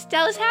Bryce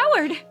Dallas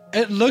Howard.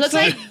 It looks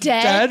like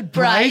dead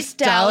Bryce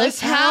Dallas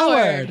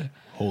Howard.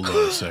 Hold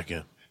on a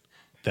second.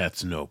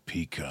 That's no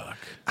peacock.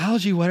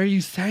 Algie, what are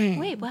you saying?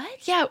 Wait,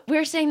 what? Yeah,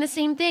 we're saying the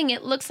same thing.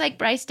 It looks like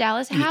Bryce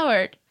Dallas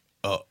Howard.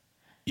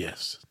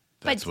 Yes,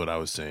 that's what I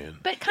was saying.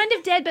 But kind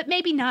of dead, but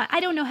maybe not. I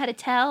don't know how to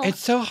tell.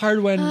 It's so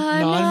hard when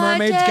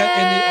non-mermaids get in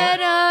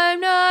the... I'm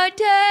not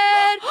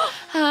dead.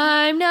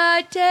 I'm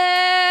not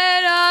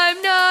dead.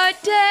 I'm not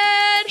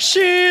dead.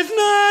 She's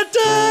not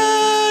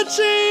dead.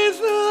 She's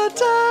not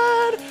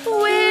dead.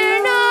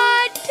 We're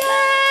not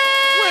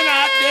dead. We're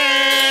not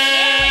dead.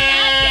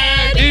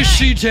 Is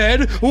she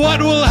dead?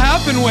 What will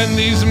happen when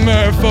these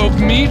merfolk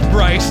meet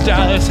Bryce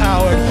Dallas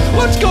Howard?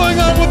 What's going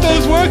on with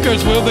those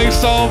workers? Will they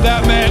solve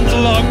that man's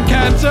lung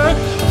cancer?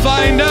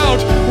 Find out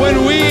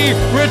when we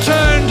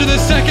return to the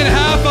second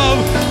half of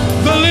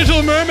The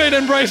Little Mermaid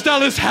and Bryce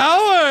Dallas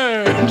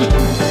Howard.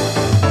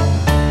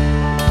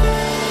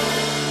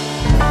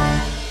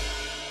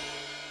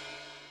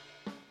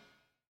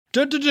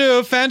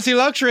 Fancy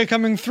luxury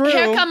coming through.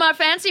 Here come our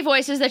fancy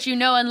voices that you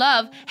know and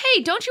love.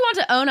 Hey, don't you want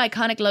to own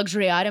iconic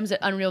luxury items at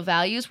unreal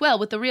values? Well,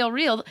 with The Real,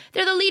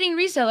 they're the leading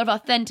reseller of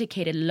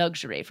authenticated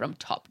luxury from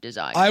top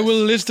designers. I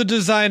will list the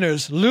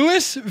designers.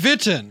 Louis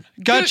Vuitton,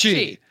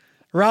 Gucci,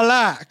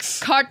 Relax,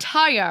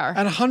 Cartier,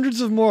 and hundreds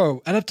of more,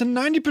 and up to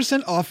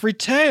 90% off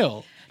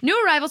retail. New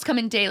arrivals come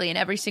in daily, and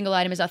every single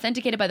item is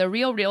authenticated by The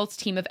Real's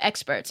team of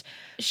experts.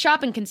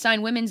 Shop and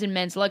consign women's and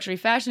men's luxury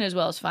fashion, as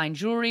well as fine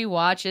jewelry,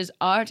 watches,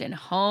 art, and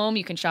home.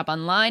 You can shop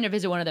online or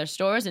visit one of their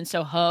stores in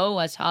Soho,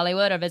 West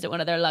Hollywood, or visit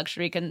one of their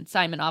luxury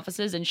consignment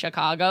offices in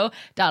Chicago,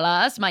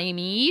 Dallas,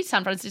 Miami,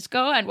 San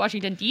Francisco, and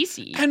Washington,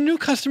 D.C. And new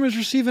customers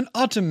receive an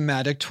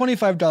automatic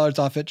 $25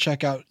 off at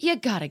checkout. You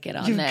gotta get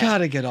on You've there.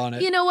 gotta get on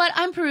it. You know what?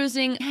 I'm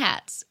perusing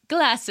hats,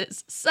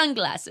 glasses,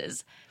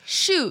 sunglasses,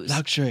 shoes.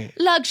 Luxury.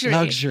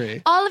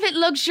 Luxury. All of it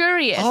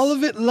luxurious. All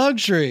of it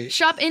luxury.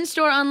 Shop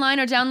in-store, online,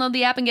 or download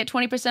the app and get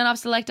 20% off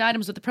select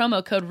items with the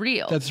promo code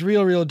REAL. That's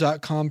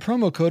realreal.com,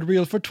 promo code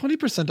REAL for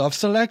 20% off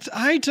select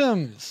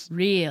items.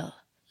 Real.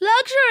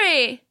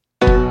 Luxury!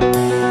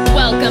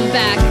 Welcome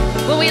back.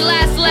 When we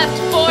last left,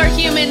 4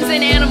 humans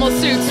in animal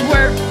suits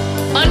were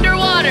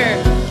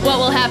underwater. What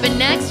will happen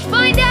next?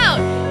 Find out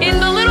in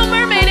The Little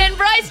Mermaid and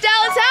Bryce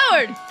Dallas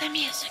Howard. The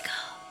musical.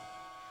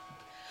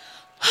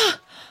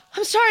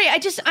 I'm sorry. I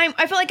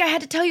feel like I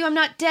had to tell you I'm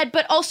not dead,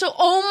 but also,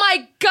 oh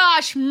my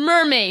gosh,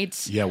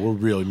 mermaids. Yeah, we're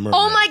really mermaids.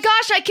 Oh my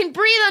gosh, I can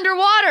breathe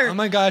underwater. Oh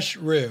my gosh,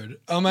 rude.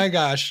 Oh my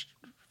gosh.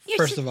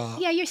 First of all.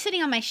 Yeah, you're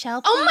sitting on my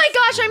shelf. Oh my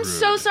gosh, I'm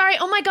so sorry.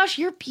 Oh my gosh,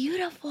 you're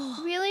beautiful.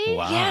 Really?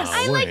 Wow. Yes.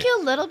 I like you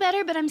a little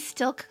better, but I'm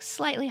still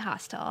slightly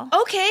hostile.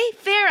 Okay,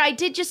 fair. I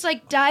did just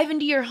like dive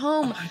into your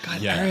home. Oh my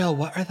God, Yeah. Ariel,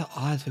 what are the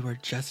odds we were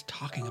just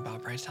talking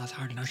about Bryce Dallas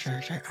Howard? No,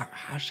 sure.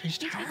 How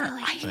she's her.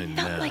 I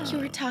felt like you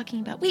were talking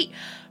about. Wait,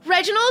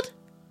 Reginald?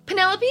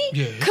 Penelope?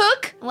 Yes?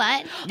 Cook?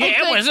 What? Yeah,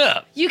 good. what's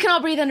up? You can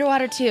all breathe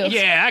underwater too.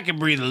 Yeah, I can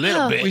breathe a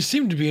little Oh. bit. We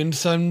seem to be in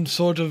some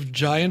sort of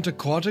giant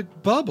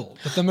aquatic bubble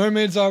that the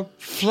mermaids are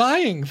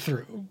flying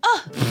through.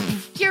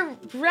 You're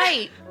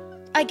right.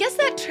 I guess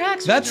that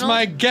tracks. That's Reginald.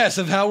 my guess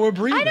of how we're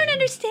breathing. I don't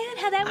understand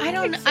how that works. I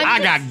don't. I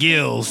got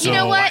gills, so You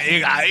know what?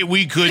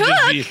 we could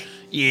just be.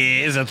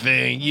 Yeah, it's a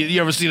thing. You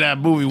ever see that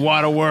movie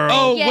Waterworld?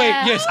 Oh, Yeah. wait,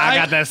 yes. I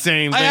got that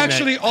same thing. I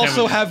actually that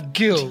also Kevin- have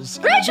gills.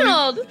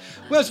 Reginald.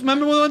 Well,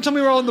 remember one time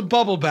we were all in the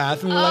bubble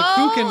bath and we were like,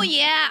 who can... Oh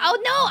yeah. Oh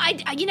no.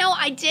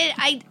 I did.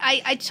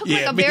 I took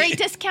like Yeah, a me- very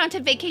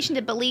discounted vacation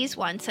to Belize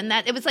once, and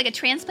that it was like a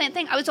transplant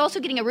thing. I was also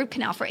getting a root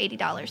canal for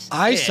 $80.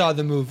 I saw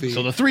the movie.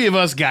 So the three of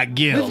us got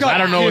gills. We've got I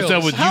don't know what's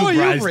up gills. with How are you,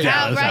 you Bryce breathing?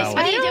 Dallas Bryce, Howard.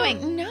 what are you I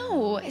doing? don't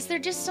know. Is there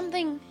just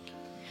something?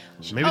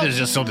 Maybe there's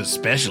just something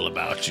special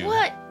about you.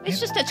 What? It's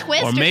just a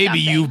twist. Or maybe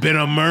something. you've been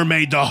a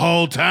mermaid the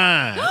whole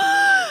time.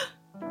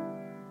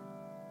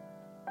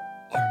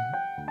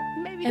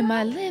 Maybe Am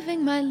I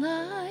living my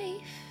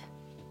life?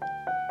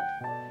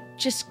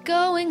 Just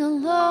going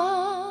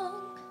along,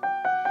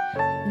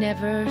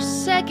 never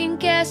second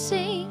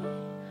guessing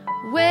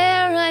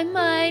where I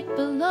might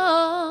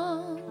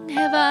belong.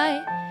 Have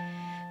I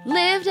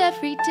lived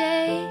every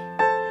day,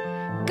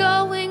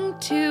 going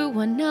to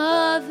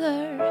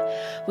another,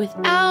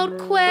 without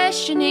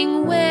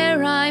questioning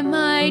where I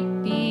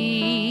might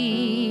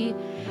be?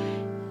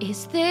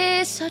 Is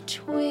this a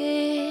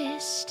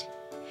twist?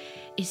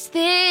 Is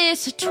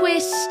this a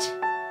twist?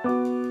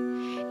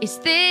 Is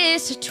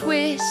this a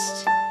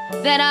twist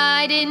that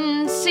I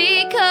didn't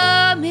see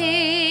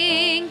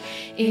coming?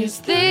 Is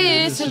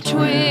this a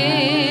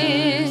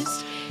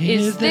twist?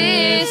 Is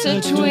this a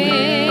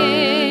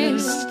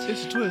twist?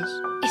 It's a twist.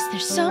 Is there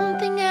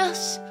something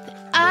else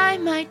that I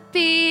might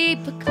be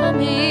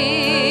becoming?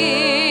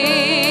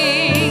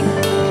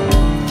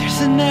 There's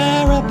an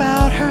air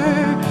about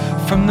her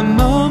from the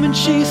moment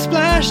she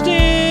splashed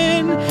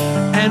in,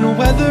 and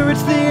whether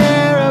it's the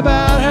air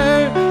about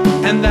her,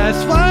 and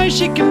that's why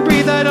she can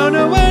breathe, I don't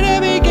know where to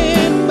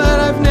begin. But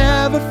I've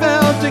never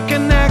felt a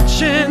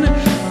connection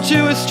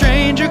to a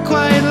stranger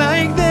quite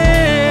like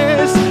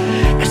this.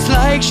 It's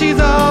like she's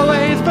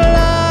always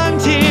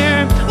belonged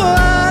here.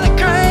 What a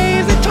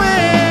crazy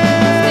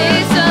twist.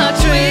 Is this a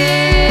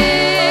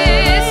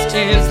twist?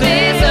 Is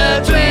this a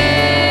twist?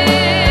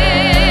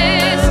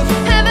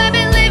 Have I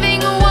been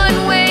living one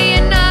way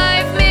and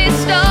I've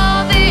missed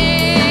all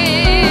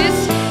this?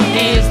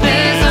 Is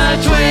this a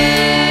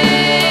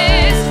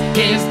twist?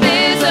 Is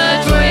this a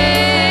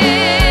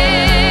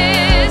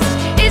twist?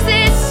 Is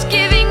this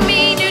giving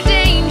me new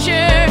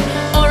danger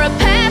or a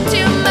path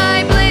to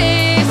my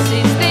bliss?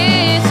 Is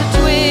this a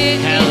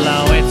twist? Hello,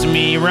 it's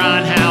me,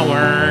 Ron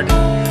Howard.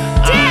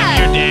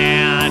 Dad! I'm your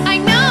dad. I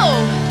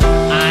know.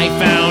 I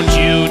found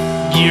you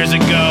years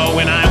ago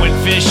when I went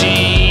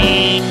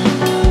fishing.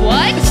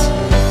 What?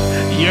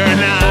 You're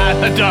not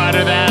the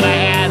daughter that I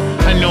had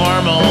a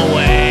normal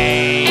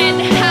way.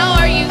 And how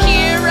are you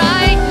here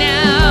right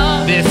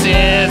now? This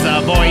is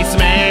a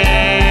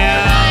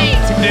voicemail. Right.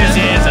 This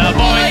is a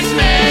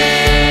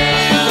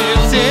voicemail.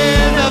 This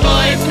is a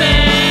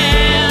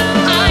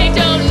voicemail. I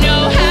don't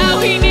know how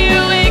he knew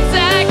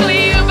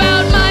exactly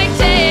about my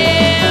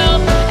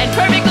tale and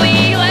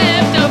perfectly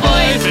left a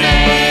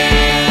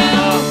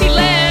voicemail. He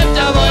left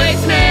a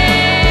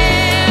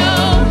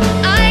voicemail.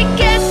 I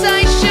guess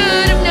I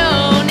should have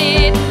known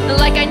it,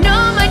 like I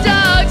know my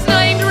dog's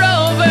named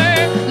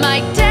Rover. My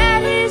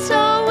dad is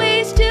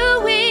always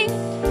doing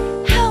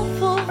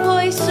helpful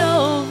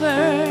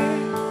voiceover.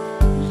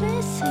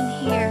 Listen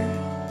here.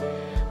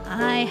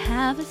 I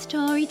have a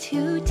story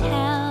to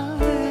tell.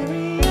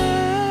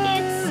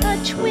 It's a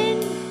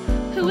twin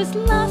who was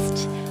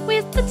lost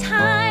with the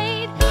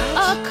tide.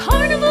 A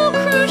Carnival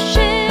cruise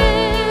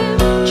ship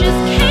just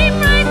came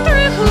right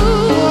through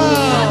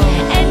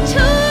and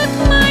took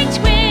my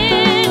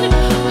twin,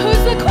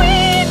 who's the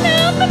queen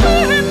of the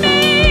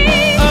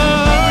mermaids.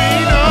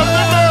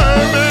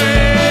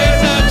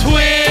 Is a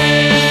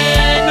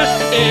twin?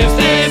 Is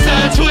this a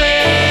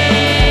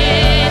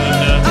twin?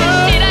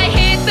 Did I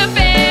hit the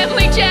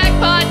family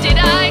jackpot? Did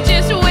I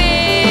just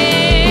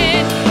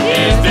win?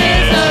 Is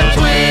this a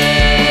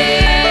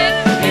twin?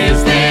 Is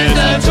this a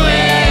twin?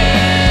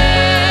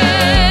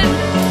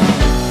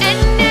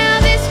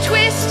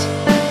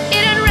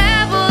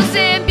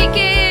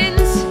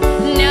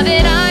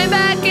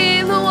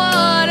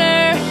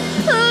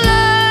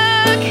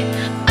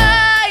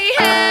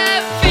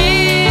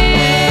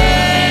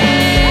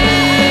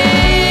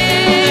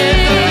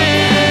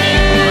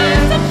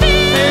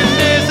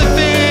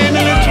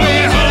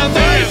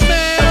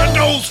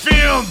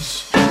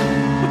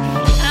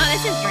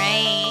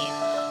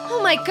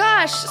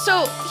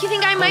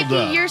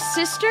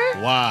 sister?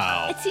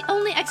 Wow. It's the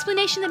only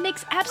explanation that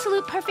makes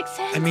absolute perfect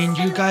sense. I mean,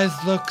 you guys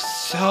look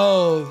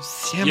so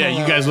similar. Yeah,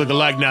 you guys look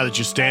alike now that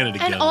you're standing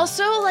together. And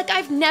also, like,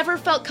 I've never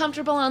felt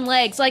comfortable on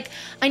legs. Like,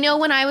 I know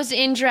when I was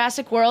in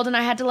Jurassic World and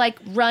I had to, like,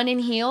 run in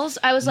heels,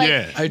 I was like,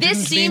 I this didn't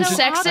seems mean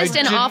to- sexist I and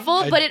didn't- awful,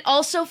 I- but it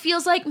also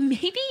feels like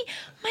maybe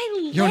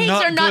my You're legs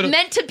not are not good at-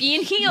 meant to be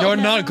in heels. You're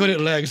not good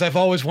at legs. I've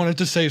always wanted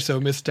to say so,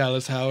 Miss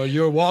Dallas Howard.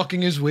 Your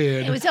walking is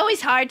weird. It was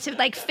always hard to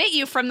like fit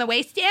you from the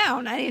waist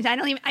down. I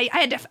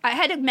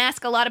had to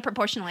mask a lot of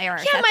proportional error.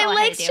 Yeah, That's my all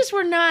I had to legs do. just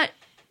were not.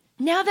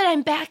 Now that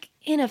I'm back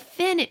in a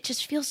fin, it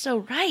just feels so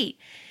right.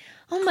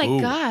 Oh my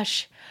Cool.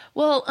 gosh.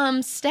 Well,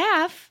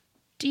 Staff,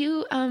 do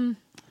you I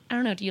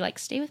don't know, do you like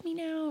stay with me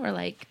now, or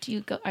like do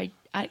you go? Are you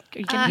gonna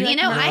be You like,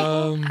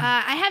 know, no?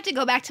 I have to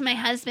go back to my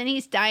husband.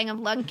 He's dying of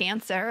lung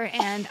cancer,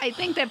 and I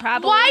think that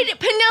probably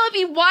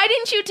Penelope? Why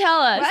didn't you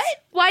tell us? What?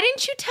 Why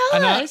didn't you tell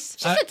And I- us?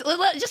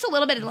 just a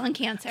little bit of lung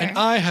cancer. And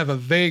I have a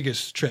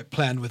Vegas trip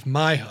planned with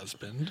my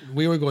husband.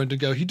 We were going to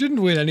go. He didn't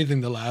win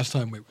anything the last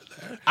time we were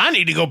there. I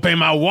need to go pay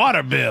my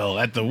water bill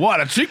at the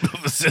water treatment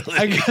facility.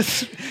 I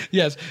guess,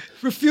 yes.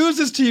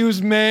 Refuses to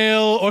use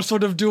mail or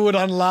sort of do it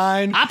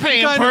online. I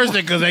pay in Kind of-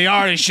 person because they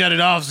already shut it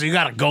off, so you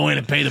got to go in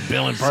and pay the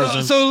bill in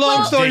person. So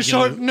long story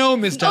Ridiculous. short, no,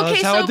 Miss Dallas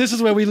Okay, Howard, so this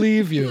is where we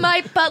leave you.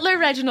 My butler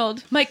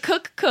Reginald, my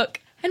cook,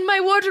 and my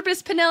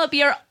wardrobeist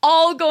Penelope are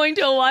all going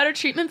to a water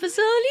treatment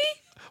facility.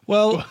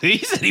 Well, he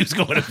said he was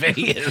going to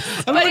Vegas.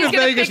 I'm But going he's to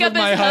gonna Vegas pick with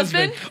up my his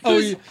husband. husband, Oh,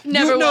 who's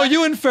never no, won.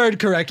 you inferred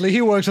correctly.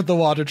 He works at the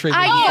water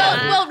treatment.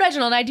 facility. Well,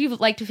 Reginald, I do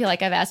like to feel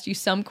like I've asked you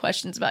some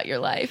questions about your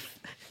life.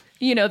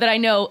 You know, that I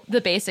know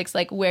the basics,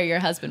 like where your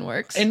husband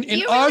works.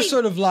 In our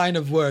sort of line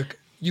of work,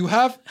 you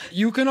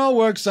can all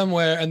work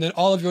somewhere, and then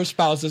all of your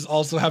spouses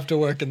also have to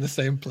work in the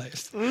same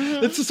place.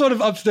 Mm-hmm. It's the sort of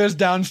upstairs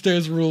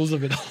downstairs rules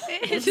of it all.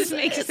 It just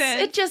makes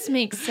sense. It just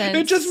makes sense.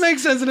 It just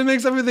makes sense, and it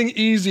makes everything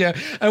easier.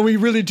 And we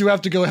really do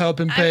have to go help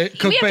him cook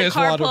we pay have his to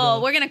water carpool.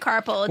 bill. We're gonna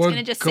carpool. It's We're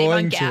gonna just save on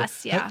going to.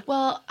 gas. Yeah.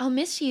 Well, I'll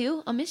miss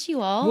you. I'll miss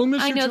you all. We'll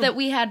miss I you know too. that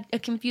we had a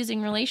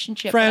confusing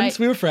relationship. Friends,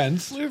 that we were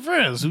friends. We're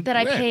friends. that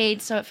I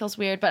paid, so it feels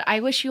weird. But I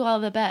wish you all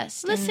the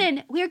best. And-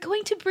 Listen, we're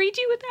going to breed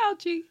you with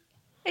algae.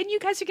 And you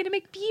guys are going to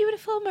make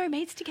beautiful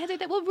mermaids together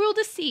that will rule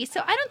the sea. So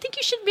I don't think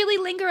you should really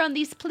linger on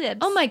these plibs.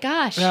 Oh my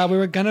gosh. Yeah, we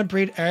were gonna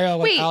breed Ariel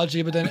with Wait.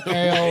 algae, but then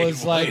Ariel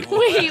was like,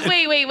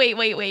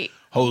 Wait.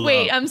 Hold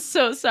Wait, up. I'm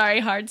so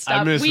sorry. Hard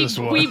stop. missed we this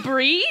one. we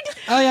breed?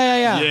 oh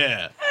yeah.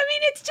 Yeah. I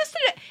mean, it's just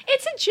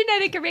it's a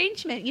genetic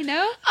arrangement, you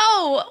know?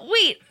 Oh,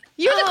 wait.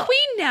 You're the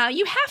queen now.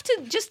 You have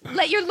to just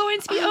let your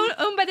loins be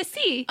owned by the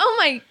sea. Oh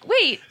my,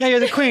 wait. Yeah, you're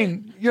the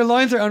queen. Your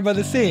loins are owned by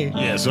the sea.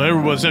 Yeah, so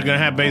everyone's going to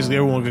have basically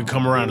everyone can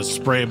come around and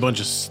spray a bunch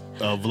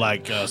of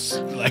like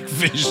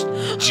fish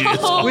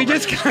jizz. We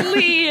just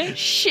Holy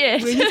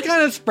shit. we just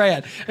kind of spray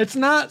it. It's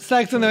not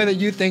sex in the way that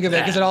you think of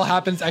it, because it all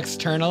happens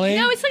externally.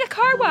 No, it's like a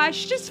car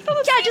wash, just full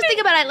of Yeah, just think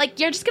about it. Like,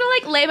 you're just gonna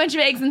like lay a bunch of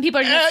eggs and people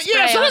are gonna spray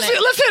Yeah, so on let's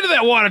it. head to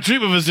that water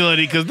treatment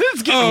facility because this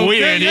is getting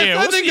weird yes, here.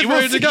 I think it's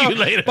ready to go. You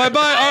later. Bye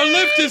bye. Our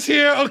lift is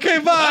here. Okay,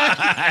 bye.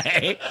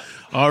 Bye.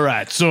 All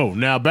right, so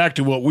now back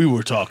to what we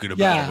were talking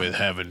about Yeah. with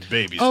having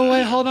babies. Oh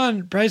wait, hold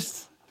on,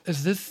 Bryce.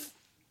 Is this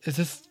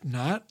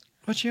not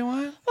what you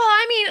want? Well,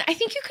 I mean, I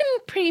think you can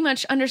pretty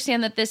much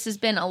understand that this has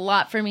been a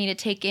lot for me to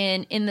take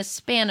in the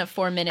span of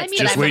 4 minutes. I mean,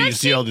 that Just I'm- wait till I've you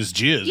see seen- all this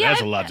jizz. Yeah,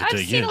 That's a lot to I've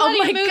take seen in. a lot Oh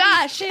my movies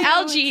gosh, too.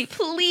 Algie,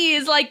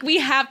 please, like, we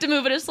have to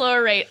move at a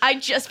slower rate. I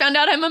just found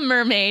out I'm a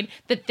mermaid,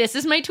 that this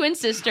is my twin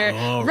sister.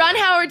 All Ron right.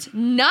 Howard's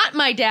not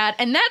my dad,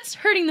 and that's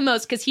hurting the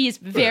most because he is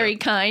very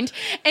kind.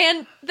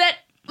 And that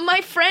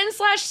my friends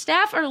 /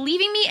 staff are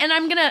leaving me, and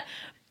I'm gonna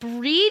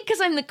breed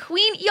because I'm the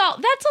queen. Y'all,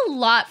 that's a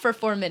lot for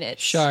 4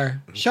 minutes.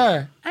 Sure.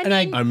 I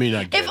I mean,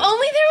 I get If it.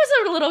 only there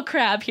was a little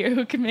crab here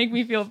who could make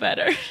me feel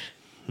better.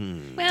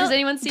 Well, Does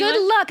anyone see good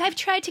one? luck. I've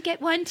tried to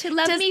get one to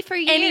love Does me for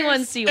years.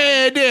 anyone see one?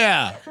 Hey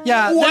there.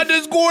 Yeah. What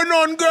is going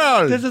on,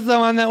 girl? This is the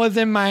one that was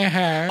in my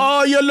hair.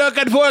 Oh, you're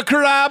looking for a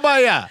crab,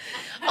 are ya?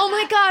 Oh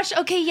my gosh.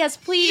 Okay, yes,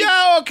 please.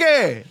 Yeah,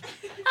 okay.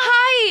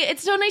 Hi,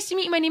 it's so nice to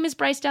meet you. My name is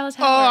Bryce Dallas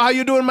Oh, how Howard.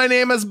 you doing? My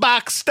name is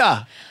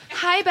Baxter.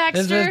 Hi, This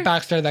Baxter. was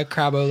Baxter, that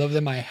crab who lived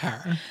in my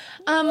hair.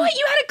 What?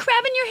 You had a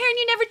crab in your hair and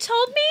you never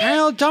told me?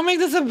 Ariel, don't make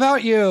this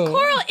about you.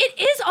 Coral, it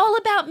is all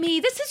about me.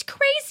 This is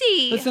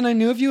crazy. Listen, I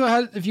knew if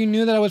you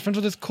knew that I was friends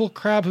with this cool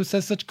crab who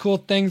says such cool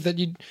things that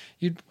you'd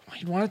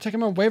want to take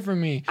him away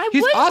from me. I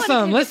He's would wanna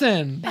awesome. take-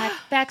 Listen.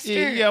 Baxter.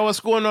 Yeah, what's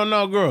going on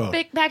now, girl?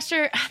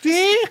 Baxter,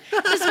 See?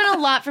 this has been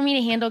a lot for me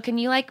to handle. Can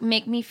you, like,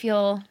 make me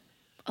feel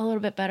a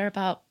little bit better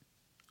about,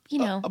 you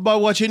know,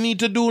 About what you need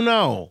to do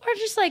now. or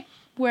just, like,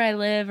 where I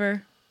live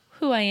or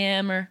who I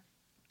am or...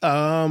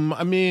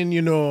 I mean,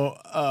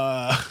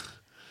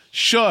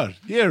 sure.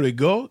 Here we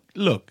go.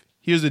 Look,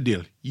 here's the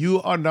deal.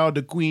 You are now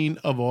the queen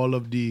of all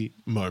of the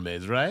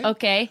mermaids, right?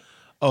 Okay.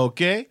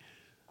 Okay.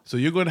 So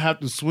you're going to have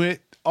to swim.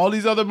 All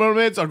these other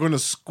mermaids are going to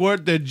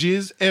squirt their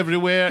jizz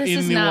everywhere This in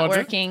is the not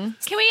water. working.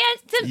 Can we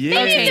add some, Yeah.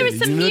 maybe if there was You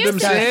some know what I'm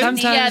music? saying?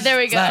 Yeah, there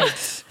we go.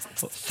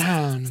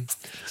 Sound.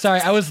 Sorry,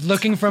 I was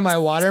looking for my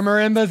water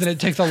marimbas, and it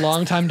takes a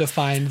long time to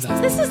find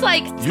them. This is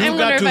like, I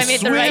wonder if I made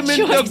the right choice.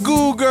 You got to swim in the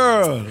goo,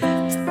 girl.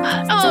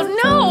 Oh,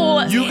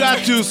 no. You got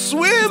to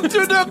swim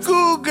to the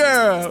goo,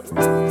 girl.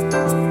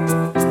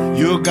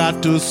 You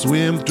got to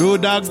swim through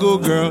the goo,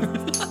 girl.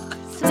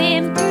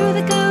 Swim through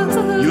the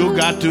goo. You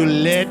got to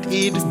let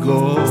it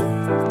go.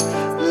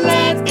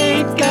 Let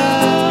it go.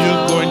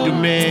 You're going to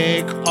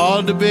make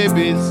all the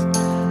babies.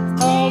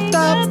 All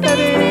the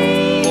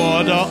babies.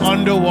 For the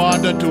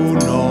underwater to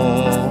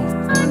know.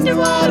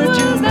 Underwater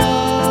to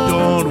know.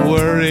 Don't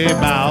worry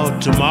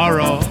about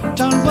tomorrow.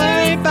 Don't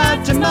worry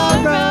about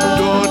tomorrow.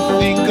 Don't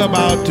think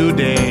about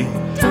today.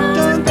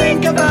 Don't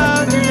think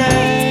about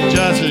today.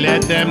 Just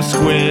let them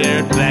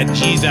squirt that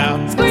cheese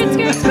out. Squirt,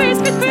 squirt, squirt,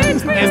 squirt, squirt,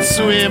 squirt. And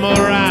swim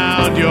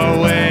around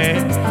your way.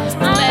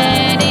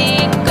 Let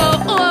it go.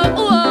 Oh,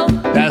 oh,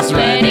 oh. That's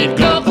right. Let it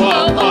go. Oh,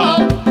 oh,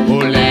 oh. Oh,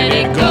 let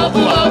it go.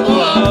 Oh,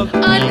 oh,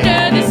 oh.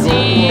 Under the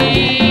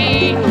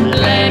sea.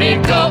 Let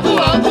it go. Oh,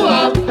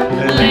 oh, oh.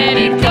 Let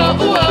it go.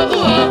 Oh,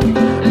 oh,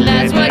 oh.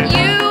 That's what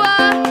you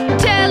are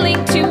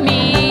telling to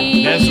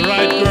me. That's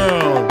right,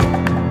 girl.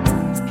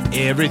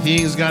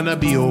 Everything's gonna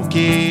be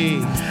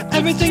okay.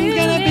 Everything's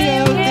gonna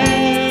be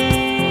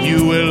okay.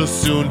 You will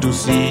soon to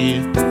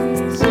see.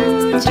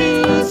 Soon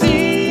to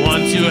see.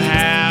 Once you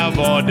have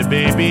all the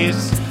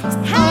babies,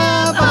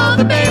 Have all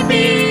the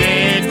babies.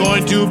 they're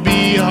going to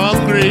be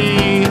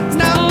hungry.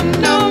 Nom,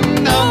 nom,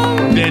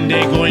 nom. Then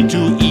they're going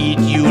to eat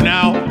you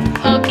now.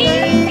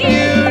 Okay.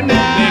 You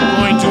now.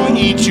 They're going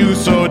to eat you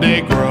so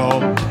they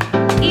grow.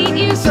 Eat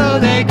you so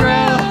they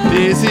grow.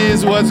 This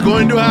is what's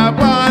going to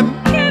happen.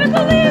 Can't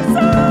believe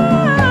so.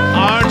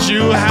 Aren't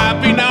you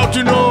happy now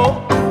to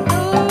know?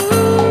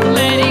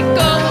 Let it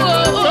go.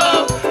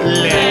 Oh, oh.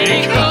 Let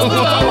it go.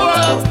 Oh,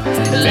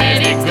 oh.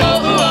 Let it go.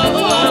 Oh,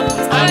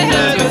 oh.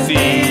 Under the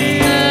sea.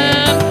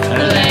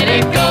 Let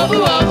it go.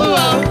 Oh,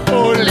 oh.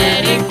 Oh,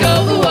 Let it go.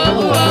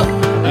 Oh, oh.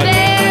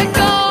 They're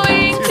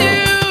going to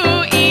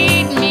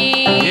eat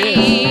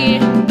me.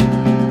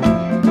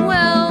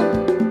 Well,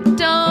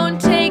 don't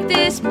take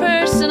this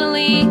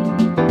personally.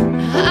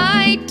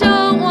 I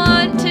don't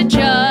want to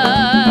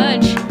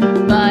judge,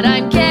 but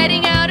I'm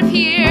getting out of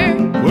here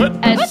What?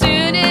 as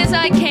soon as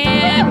I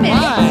can.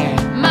 Why?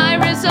 My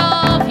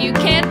resolve, you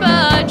can't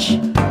budge.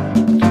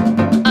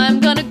 I'm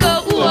gonna go.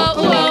 Ooh, oh,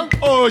 oh.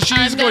 Oh,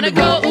 she's I'm going to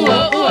gonna go. Ooh,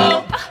 oh,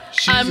 oh.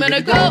 She's I'm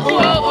gonna go. gonna Ooh,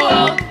 oh,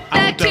 oh.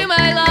 Back to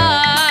my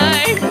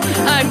life.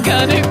 I'm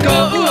gonna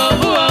go. Ooh, oh,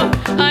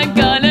 oh. I'm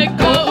gonna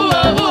go. Ooh,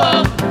 oh,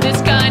 oh.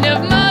 This kind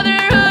of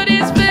motherhood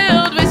is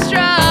filled with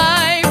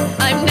strife.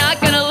 I'm not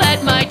gonna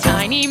let my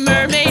tiny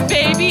mermaid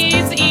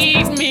babies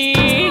eat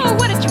me. Oh,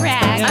 what a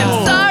drag.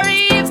 I'm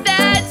sorry if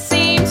that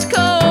seems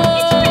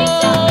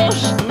cold,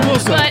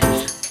 but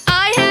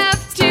I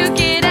have to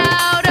get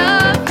out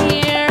of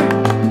here.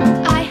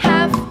 I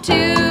have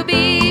to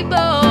be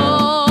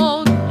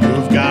bold.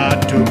 You've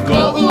got to Go,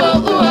 go. ooh,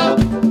 oh,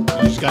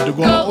 ooh, You've got to oh.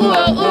 go. Go, ooh,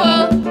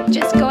 oh, ooh,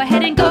 Just go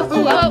ahead and go. oh.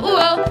 Ooh, oh, ooh,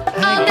 oh.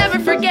 I'll never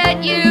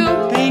forget you.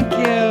 Thank you.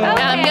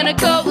 I'm gonna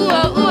go, ooh,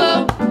 oh,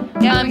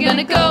 ooh, oh. I'm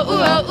gonna go,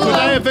 ooh, oh, ooh, Could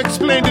I oh. have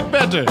explained it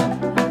better?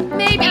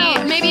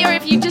 Maybe, or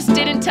if you just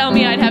didn't tell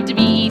me I'd have to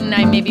be eaten,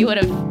 I maybe would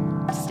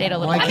have stayed a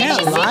little. Well, I I mean, can't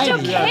she lie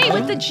seemed to you. okay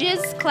with the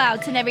jizz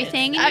clouds and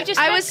everything. And you just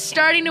I was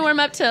starting to warm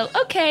up to,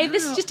 okay,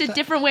 this is just a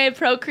different way of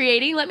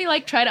procreating. Let me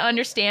try to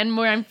understand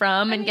where I'm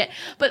from and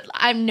but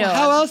I'm no.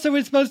 How else are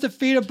we supposed to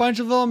feed a bunch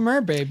of little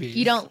mer babies?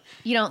 You don't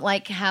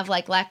have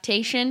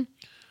lactation?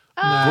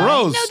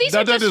 Gross. No, these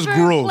That are just is for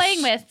gross.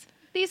 playing with.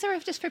 These are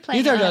just for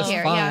playing These are with just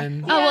here. fun.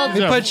 Yeah. Oh, well, We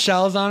Yeah. put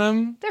shells on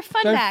them. They're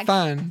fun They're bags.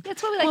 fun.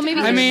 That's what we like Well, to maybe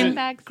call I them, mean- fun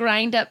bags.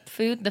 Grind up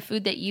the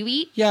food that you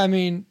eat. Yeah, I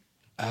mean,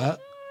 I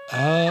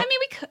mean,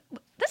 we could.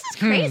 This is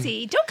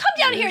crazy. Don't come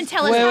down here and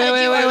tell us Wait, how wait, to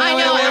wait, do wait, our wait, I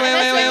wait, know. wait, wait,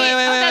 That's what I wait, mean. wait,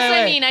 wait, That's what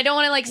I wait. mean. I don't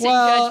want to sit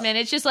Well, judgment.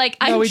 It's just like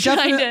no, I'm we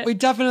trying to.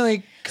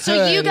 definitely could.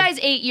 So you guys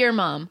ate your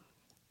mom.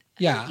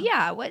 Yeah.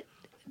 Yeah. What?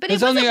 But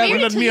There's it wasn't only a-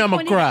 weird Look at until me, you I'm a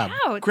pointed it crab.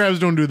 out. Crabs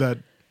don't do that.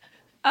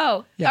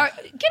 Oh, Yeah. get out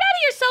of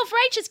your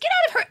self-righteous. Get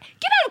out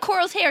of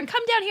Coral's hair and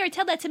come down here and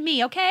tell that to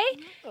me, okay?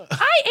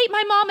 I ate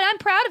my mom and I'm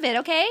proud of it,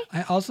 okay?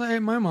 I also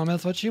ate my mom.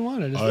 That's what she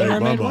wanted. It's I the ate my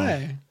mermaid mom.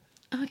 way.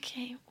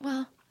 Okay.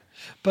 Well,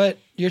 But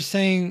you're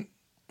saying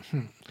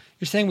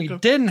we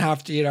didn't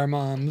have to eat our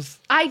moms.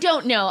 I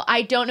don't know.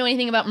 I don't know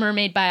anything about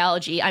mermaid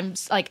biology. I'm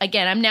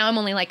I'm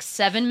only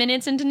 7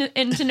 minutes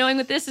into knowing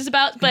what this is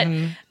about, but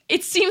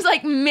it seems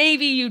like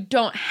maybe you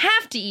don't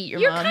have to eat your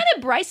You're mom. kind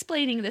of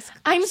Bryce-plaining this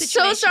I'm so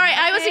situation, sorry.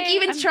 I was okay?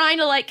 even trying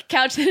to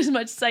couch it as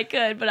much as I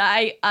could, but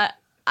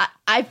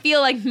I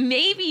feel like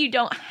maybe you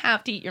don't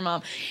have to eat your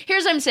mom.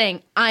 Here's what I'm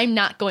saying. I'm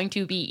not going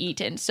to be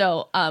eaten,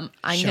 so I'm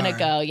gonna Sure.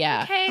 go.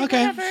 Yeah. Okay, Okay,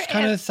 whatever. it's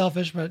kind of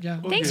selfish, but yeah.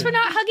 Thanks for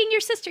not hugging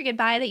your sister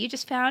goodbye that you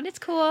just found. It's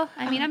cool.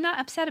 I mean, I'm not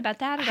upset about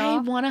that at I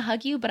all. want to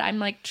hug you, but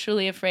I'm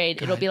truly afraid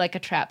it'll be like a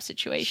trap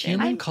situation.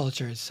 Human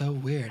culture is so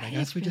weird. I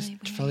guess we just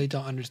fully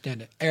don't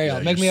understand it. Ariel,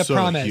 Yeah, make you're me a so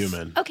promise.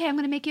 Human. Okay, I'm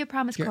going to make you a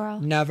promise, Here, Coral.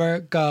 never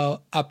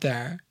go up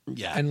there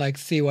Yeah. and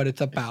see what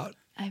it's about.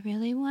 I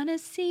really want to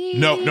see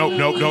No. the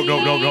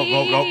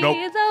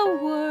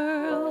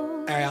world.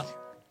 Ariel.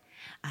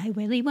 I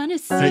really want to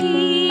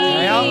see.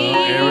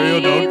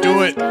 Ariel, don't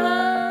do it.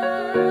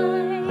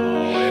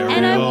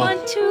 And I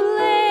want 2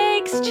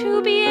 legs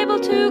to be able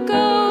to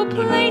go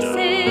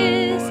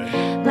places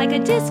like a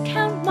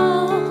discount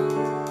mall,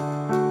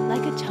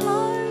 like a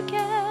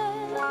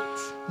Target.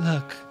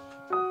 Look,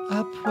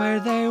 up where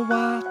they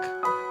walk,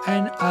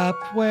 and up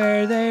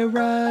where they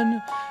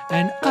run,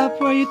 and up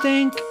where you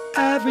think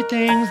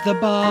everything's the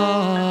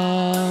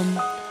bomb.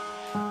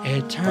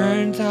 It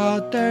turns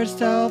out they're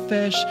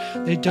selfish.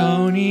 They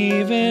don't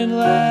even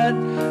let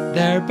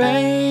their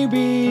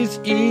babies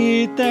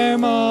eat their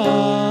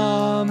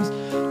moms.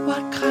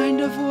 What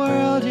kind of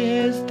world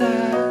is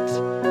that?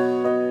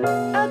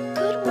 A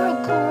good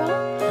world, Coral.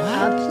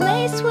 A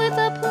place with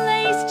a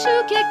place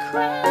to get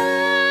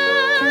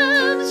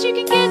crabs. You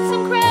can get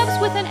some crabs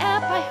with an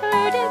app, I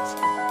heard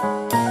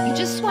it. You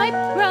just swipe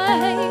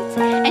right,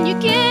 and you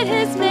get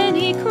as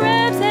many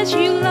crabs as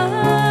you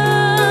like.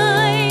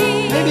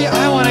 Maybe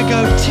I want to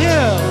go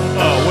too.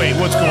 Oh, wait,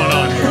 what's going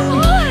on here? Come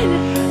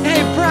on!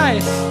 Hey,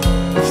 Bryce.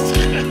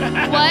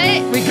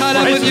 What? We caught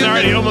up Bryce with is you.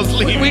 already almost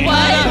leaving. We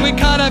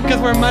caught up because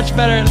we're much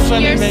better at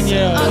swimming than you.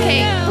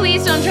 Okay,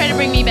 please don't try to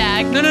bring me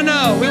back.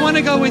 No. We want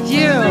to go with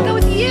you. Go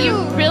with you. You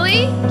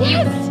really?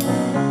 Yes.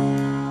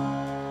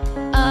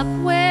 Up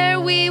where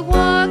we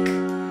walk,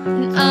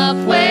 and up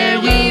where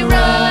we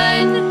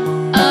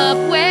run, up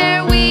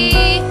where we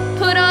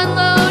put on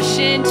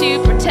lotion to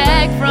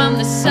protect from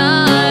the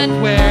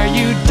sun. Where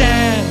you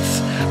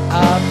dance,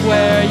 up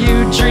where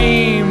you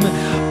dream,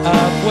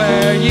 up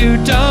where you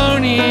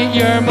don't eat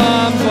your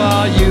mom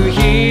while you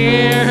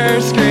hear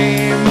her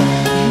scream.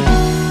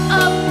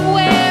 Up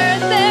where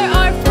there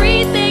are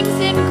free things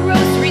in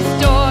grocery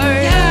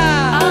stores.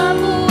 Yeah. Up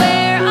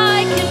where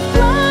I can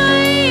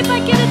fly if I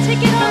get a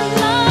ticket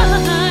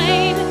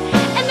online.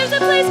 And there's a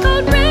place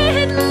called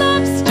Red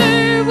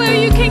Lobster where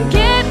you can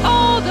get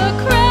all the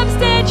crabs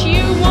that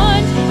you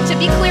want. To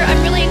be clear,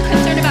 I'm really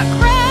concerned about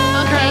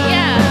crabs. Okay,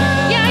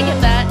 yeah, I get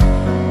that.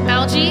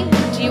 Algie,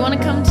 do you want to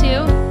come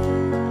too?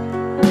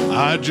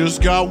 I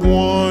just got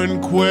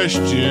one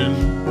question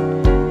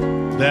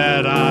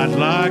that I'd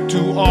like to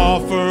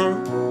offer.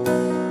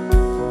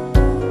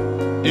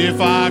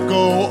 If I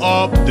go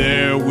up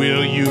there,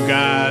 will you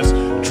guys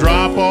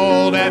drop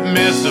all that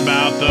mess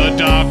about the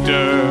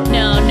doctor?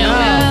 No. No.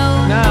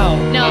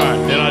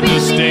 Alright, then I'll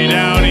just stay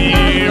down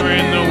here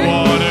in the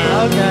water.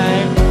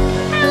 Okay.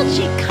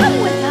 Algie, come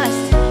with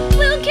us.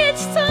 We'll get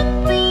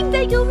some weed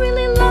that you'll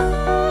really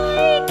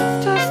like.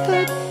 Just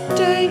the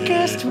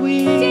dankest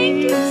weed.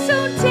 Dang, it's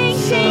so dang,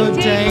 So dang, dang,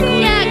 dang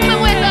dang. Yeah,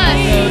 come with us.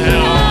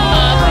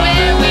 Up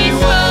where we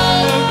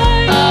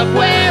smoke, up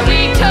where we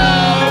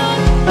toke,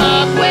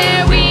 up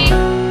where we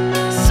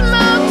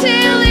smoke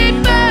till it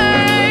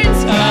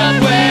burns. Up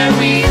where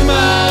we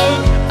smoke,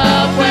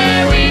 Up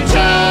where we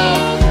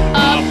toke,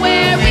 up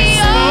where we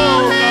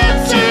all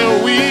have Till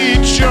we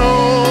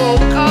choke.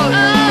 Oh,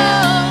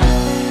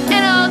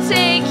 and I'll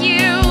take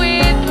you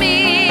with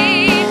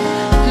me,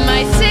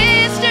 my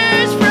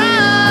sisters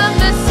from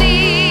the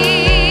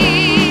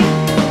sea.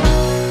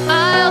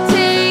 I'll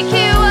take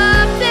you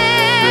up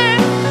there,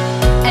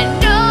 and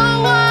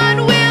no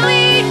one will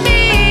eat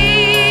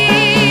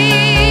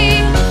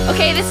me.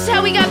 Okay, this is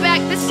how we got back.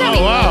 This is how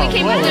we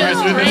came Whoa, through guys,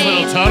 the we missed a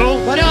little rain. tunnel?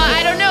 What No, is it?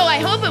 I don't know. I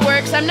hope it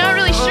works. I'm not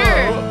really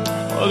sure.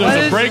 Oh, there's What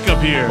a is-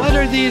 breakup here. What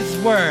are these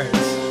words?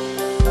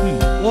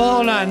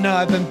 Well, no,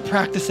 I've been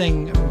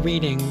practicing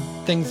reading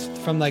things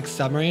from like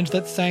submarines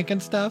that sank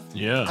and stuff.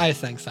 Yeah. I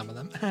sang some of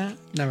them.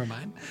 Never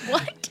mind.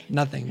 What?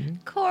 Nothing.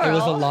 Coral, It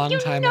was a long you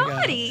time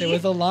naughty. ago. It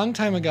was a long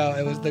time ago.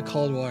 It was the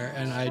Cold War,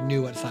 and I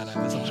knew what side I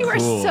was on. You are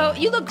Cool.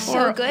 you look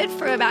so good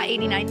for about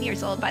 89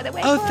 years old, by the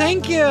way. Oh,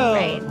 thank you.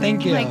 Right.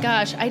 Thank you. Oh my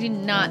gosh, I did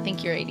not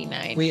think you're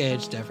 89. We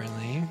age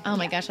differently. Oh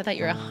my gosh, I thought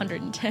you were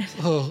 110.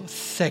 Oh,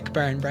 sick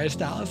burn, Bryce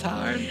Dallas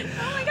Howard.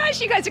 Oh my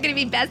gosh, you guys are going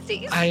to be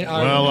besties.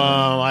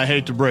 Well, I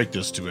hate to break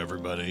this to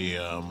everybody.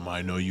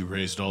 I know you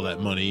raised all that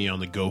money on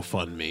the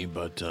GoFundMe,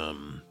 but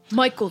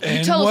Michael, you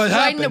And tell what us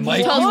right happened, now.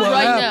 Michael? Tell us What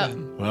right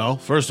happened? well,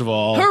 first of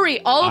all, now. Hurry!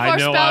 All of I our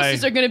know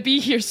spouses I- are going to be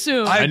here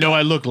soon. I know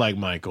I look like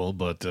Michael,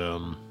 but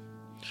I'm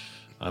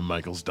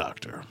Michael's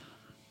doctor.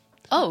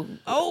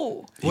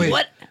 oh, Wait,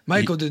 What?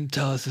 Michael didn't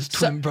tell us his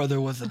twin brother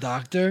was a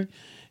doctor?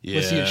 Yeah.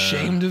 Was he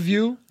ashamed of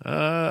you?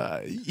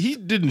 He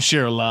didn't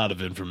share a lot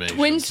of information.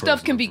 twin stuff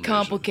personal can be information.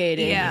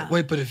 complicated. Yeah.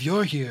 Wait, but if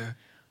you're here,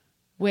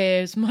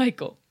 Where's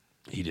Michael?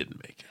 He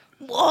didn't make it.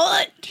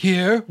 What?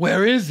 here,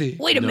 where is he?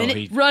 Wait a No, minute.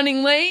 he-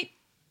 Running late?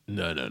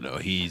 No.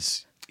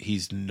 He's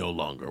no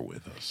longer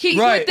with us. He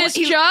Right. quit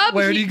this job?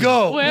 Where'd he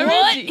go? Where is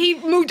What? he? He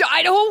moved to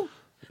Idaho?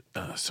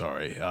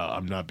 Sorry,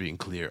 I'm not being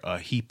clear.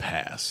 He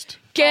passed.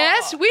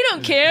 Gas? We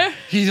don't care.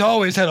 He's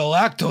always had a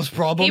lactose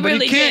problem, He but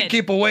really he can't did.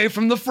 keep away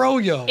from the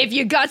froyo. If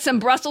you got some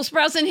Brussels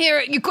sprouts in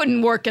here, you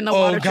couldn't work in the Oh,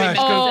 water gosh,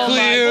 treatment go facility.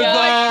 clear the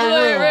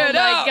Oh room.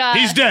 my God.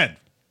 He's dead.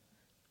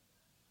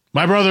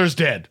 My brother's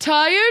dead.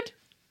 Tired?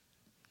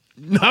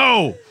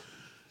 No,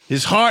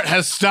 His heart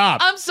has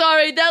stopped. I'm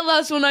sorry. That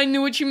last one, I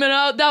knew what you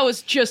meant. That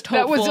was just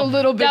hopeful. That was a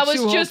little bit That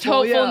was too just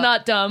hopeful, hopeful, yeah.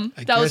 not dumb.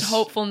 I That was guess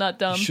hopeful, not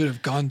dumb. He should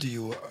have gone to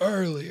you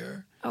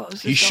earlier. Oh, it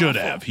was He just should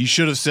awful. have. He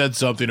should have said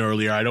something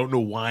earlier. I don't know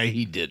why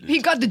he didn't. He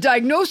got the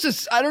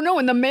diagnosis, I don't know,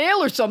 in the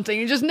mail or something.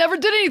 He just never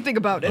did anything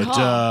about it,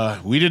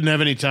 But we didn't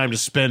have any time to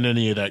spend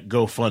any of that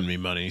GoFundMe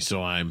money,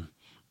 so I'm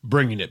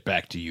bringing it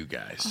back to you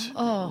guys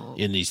Oh,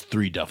 in these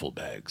 3 duffel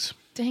bags.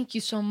 thank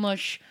you so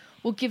much.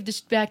 We'll give this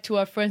back to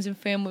our friends and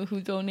family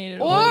who donated.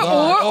 Or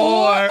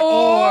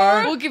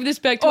We'll give this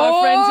back to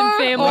our friends and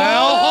family.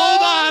 Well,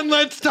 hold on.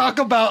 Let's talk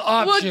about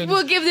options.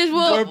 We'll give this.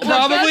 We're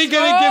probably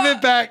going to give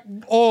it back,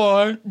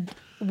 or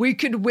we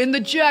could win the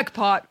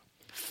jackpot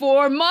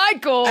for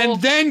Michael.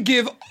 and then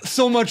give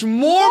so much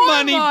more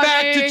money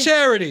back to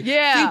charity.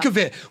 Yeah. Think of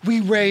it. We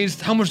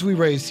raised, how much did we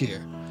raise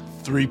here?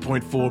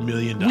 $3.4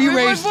 million. We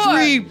raised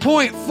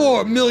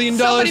 $3.4 million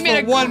Somebody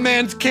made for a- one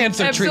man's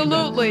cancer treatment.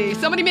 Absolutely.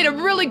 Somebody made a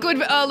really good,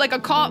 like a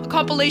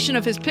compilation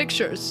of his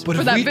pictures But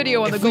for if that we,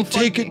 video on the if we GoFundMe.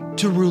 take it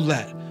to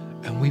roulette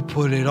and we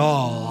put it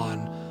all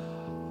on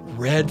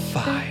Red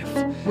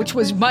 5, which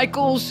was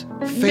Michael's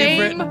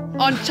Favorite- name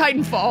on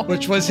Titanfall.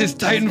 which was his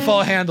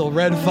Titanfall handle,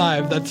 Red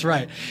 5, that's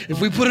right.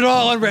 If we put it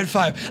all on Red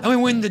 5 and we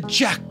win the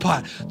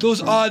jackpot,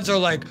 those odds are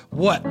like,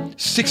 what,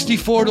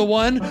 64 to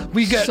 1?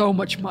 We get so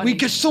much money. We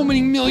get so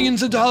many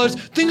millions of dollars.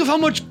 Think of how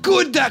much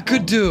good that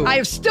could do. I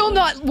have still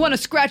not won a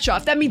scratch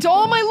off. That means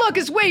all my luck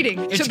is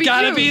waiting It's to be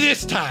gotta be used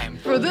this time.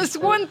 for this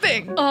one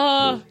thing.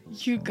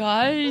 You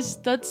guys,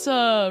 that's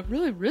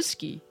really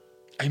risky.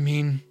 I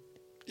mean,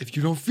 if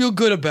you don't feel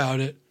good about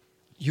it,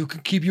 you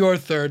can keep your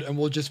third and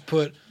we'll just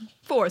put...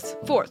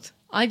 Fourth.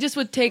 I just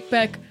would take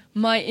back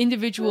my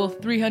individual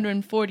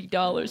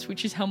 $340,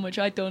 which is how much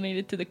I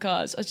donated to the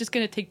cause. I was just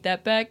gonna take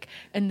that back,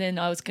 and then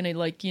I was gonna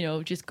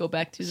just go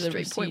back to the Straight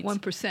receipts.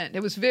 0.1%.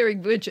 It was very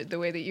rigid the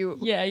way that you.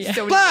 Yeah.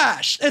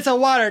 Splash! It's a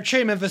water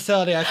treatment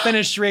facility. I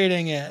finished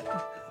reading it.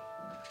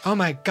 Oh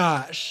my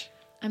gosh.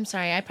 I'm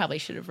sorry, I probably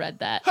should have read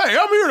that. Hey,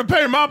 I'm here to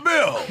pay my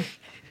bill.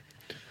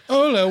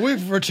 Ola,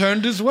 we've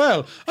returned as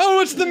well. Oh,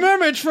 it's the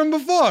mermaid from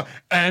before.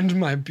 And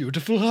my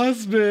beautiful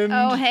husband.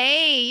 Oh,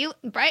 hey, you,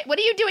 Bright. What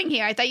are you doing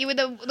here? I thought you were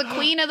the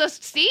queen of the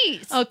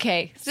seas.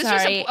 Okay, This was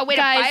sorry. a way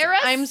to Guys, fire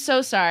us? I'm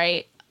so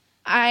sorry.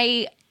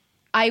 I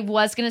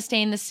was gonna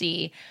stay in the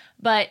sea,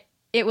 but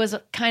it was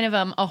kind of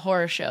a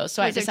horror show,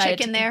 so I Was there decided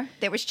chicken to, there?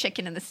 There was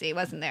chicken in the sea,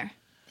 wasn't there?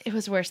 It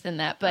was worse than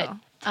that, but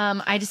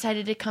I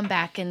decided to come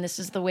back, and this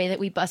is the way that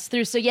we bust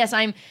through. So yes,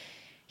 I'm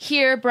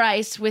here,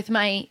 Bryce, with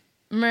my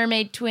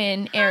mermaid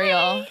twin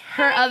Ariel,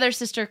 her other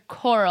sister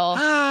Coral,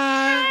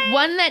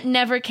 one that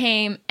never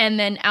came, and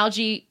then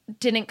Algie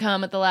didn't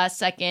come at the last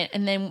second,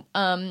 and then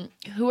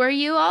who are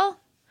you all?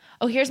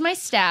 Oh, here's my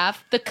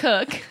staff, the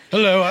cook.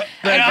 Hello,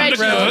 I'm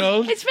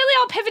Reginald. It's really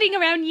all pivoting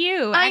around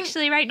you,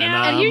 actually, right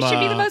now. And, I'm, you should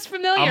be the most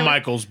familiar. I'm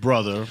Michael's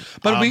brother.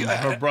 But I'm we-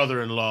 her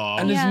brother-in-law.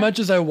 And as much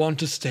as I want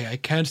to stay, I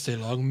can't stay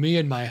long. Me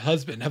and my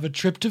husband have a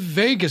trip to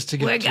Vegas to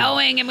get We're to.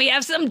 going and we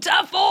have some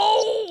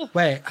duffel.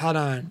 Wait, hold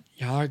on.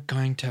 Y'all are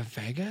going to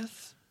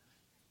Vegas?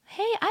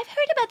 Hey, I've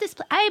heard about this.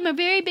 I am a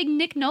very big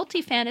Nick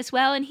Nolte fan as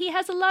well, and he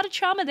has a lot of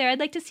trauma there. I'd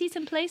like to see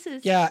some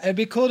places. Yeah, it'd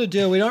be cool to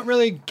do. We don't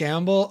really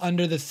gamble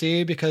under the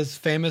sea because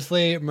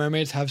famously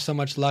mermaids have so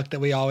much luck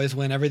that we always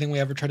win everything we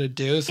ever try to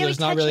do, so Yeah, we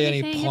there's not touch really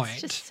anything, any point. It's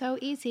just so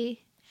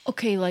easy.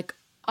 Okay, like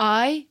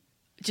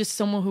just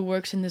someone who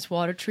works in this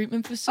water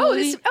treatment Oh,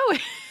 facility.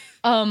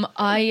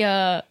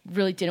 I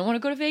really didn't want to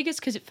go to Vegas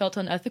because it felt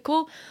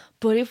unethical.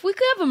 But if we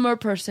could have a mer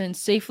person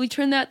safely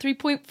turn that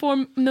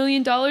 $3.4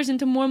 million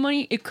into more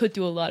money, it could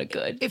do a lot of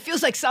good. It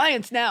feels like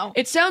science now.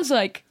 It sounds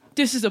like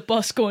this is a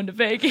bus going to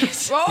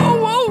Vegas.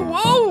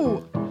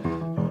 Whoa!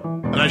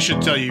 And I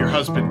should tell you, your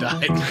husband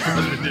died. Your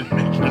husband didn't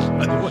make it,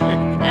 by the way.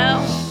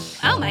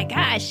 Oh my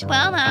gosh.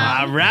 Well,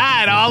 All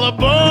right, all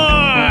aboard!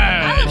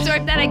 I'll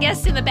absorb that, I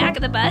guess, in the back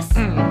of the bus.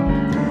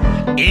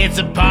 It's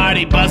a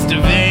party bus to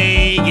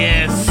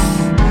Vegas.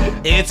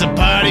 It's a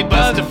party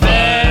bus to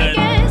fun.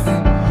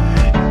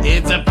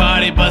 It's a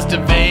party bus to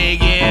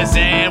Vegas,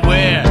 and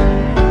we're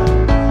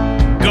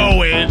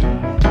going.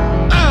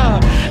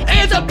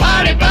 It's a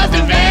party bus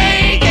to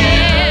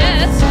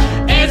Vegas.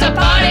 It's a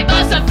party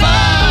bus to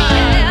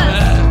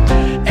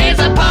fun. It's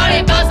a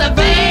party bus to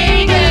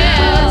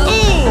Vegas.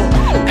 Ooh,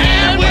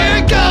 and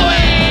we're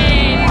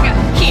going.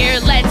 Here,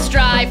 let's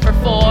drive for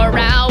 4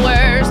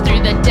 hours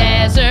through the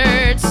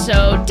desert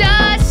so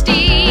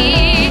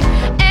dusty.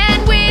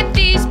 And with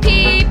these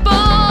people,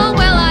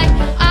 well,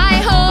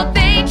 I hope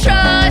they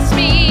trust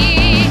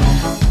me.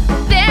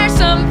 There's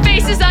some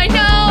faces I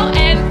know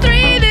and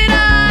 3 that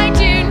I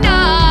do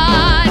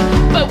not.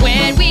 But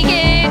when we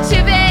get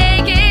to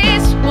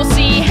Vegas, we'll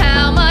see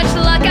how much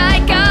luck I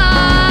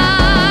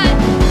got.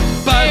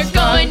 We're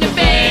going to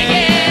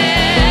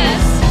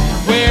Vegas.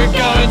 We're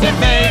going to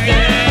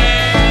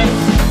Vegas.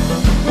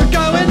 We're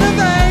going to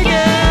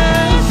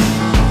Vegas.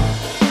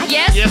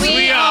 Yes,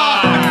 we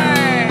are.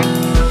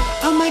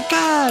 Oh my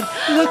God!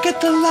 Look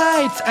at the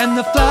lights and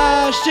the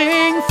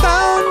flashing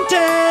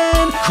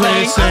fountain.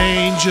 Chris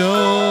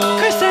Angel.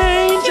 Chris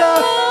Angel,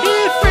 he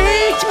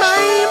freaked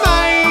my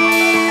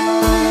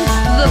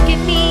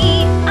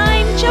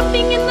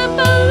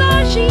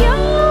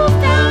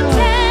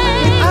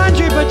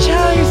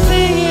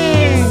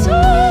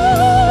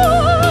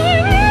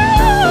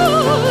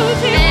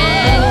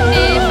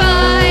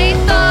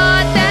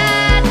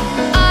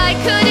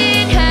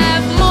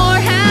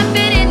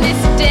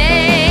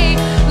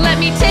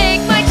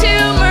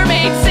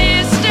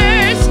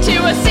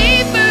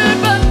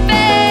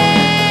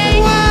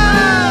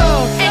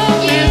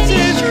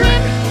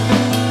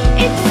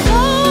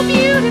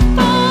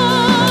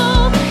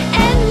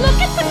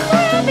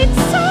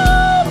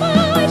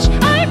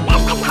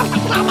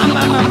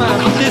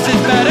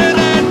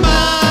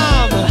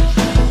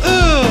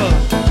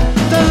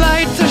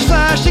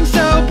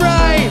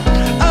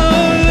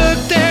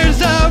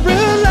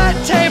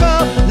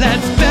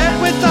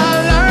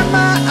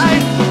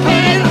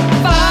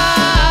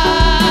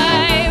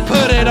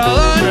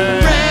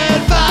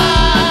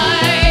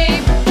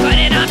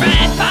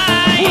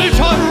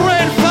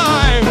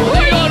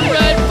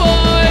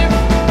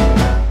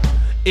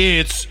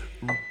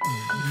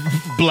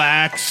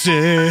Act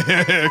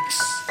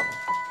 6.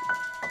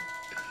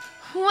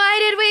 Why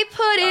did we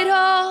put it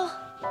all?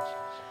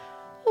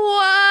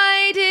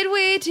 Why did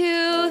we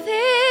do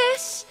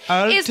this?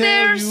 Is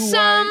there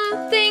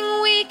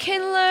something we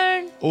can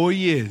learn? Oh,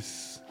 yes.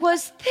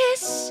 Was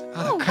this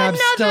Oh, the crab's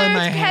still in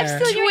my hair.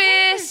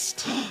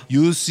 twist?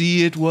 You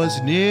see, it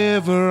was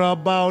never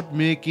about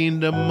making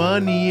the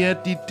money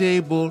at the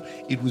table.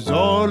 It was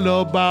all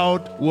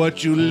about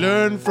what you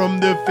learn from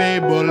the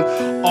fable.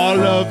 All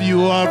of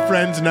you are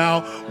friends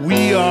now.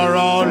 We are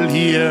all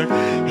here,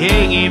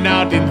 hanging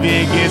out in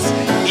Vegas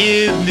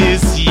in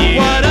this year.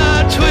 What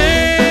a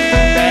twist!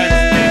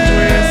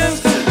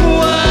 That's the twist.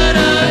 What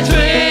a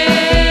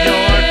twist!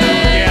 You're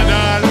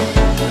together.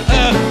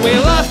 We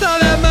lost all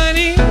that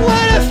money.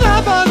 What a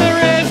slap on the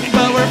wrist.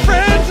 But we're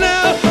friends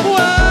now.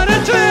 What a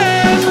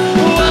twist!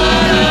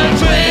 What a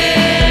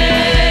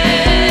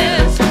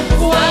twist!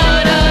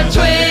 What a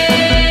twist!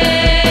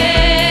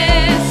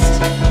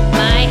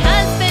 My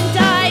husband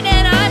died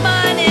and I'm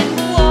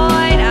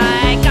unemployed.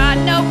 I got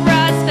no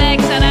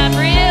prospects and I'm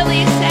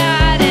really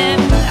sad.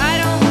 And I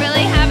don't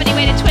really have any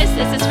way to twist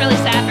this. It's really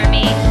sad for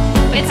me.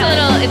 It's a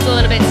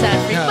little bit sad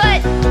for me. Yeah.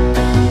 But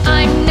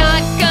I'm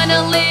not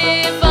gonna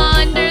live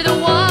under the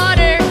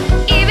water,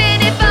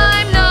 even if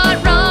I'm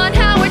not Ron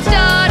Howard's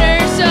daughter.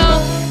 So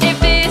if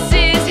this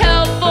is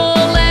helpful,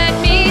 let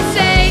me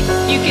say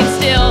you can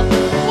still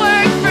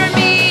work for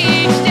me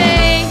each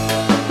day.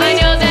 I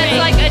know that's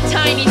like a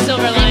tiny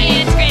silver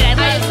lining. It's great. I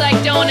just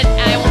like don't.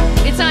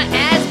 It's not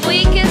as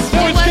bleak as No,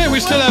 it it's was great. We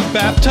still have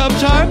bathtub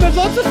time. There's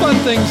lots of fun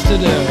things to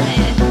do.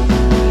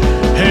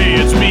 Hey,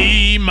 it's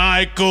me,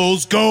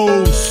 Michael's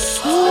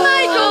ghost.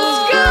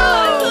 Michael's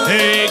ghost.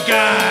 Hey,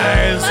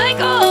 guys.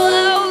 Michael,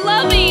 oh,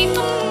 love me.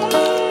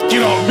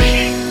 Get off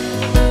me.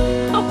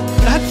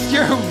 That's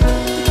your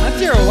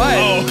wife.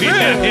 Oh,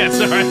 yeah,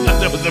 sorry. I thought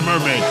that was the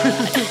mermaid.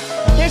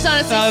 There's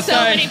honestly Oh, so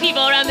sorry. many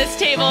people around this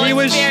table. He It's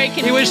was very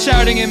he was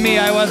shouting at me.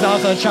 I was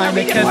also trying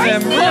to kiss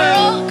him.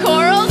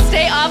 Coral,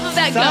 stay off of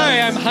that Sorry,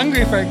 ghost. I'm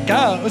hungry for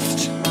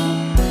ghost.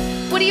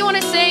 What do you want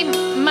to say,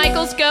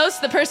 Michael's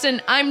ghost, the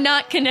person I'm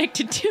not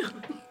connected to?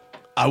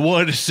 I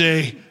wanted to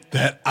say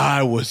that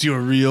I was your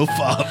real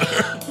father.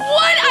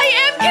 What? I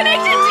am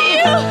connected to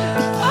you?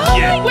 Oh,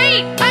 Yeah.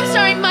 wait. I'm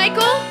sorry,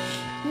 Michael.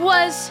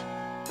 Was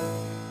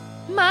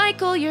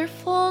Michael your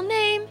full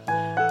name?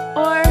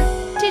 Or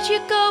did you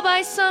go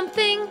by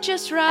something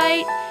just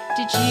right?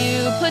 Did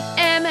you put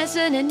M as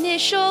an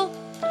initial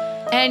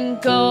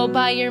and go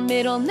by your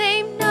middle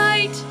name,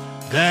 Knight?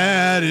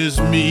 That is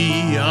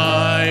me.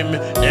 I'm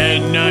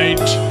M. Night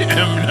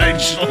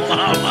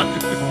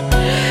Shyamalan.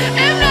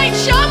 M. Night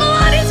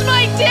Shyamalan is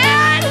my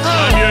dad?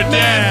 I'm your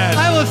dad.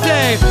 I will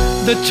say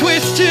the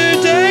twist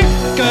today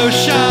goes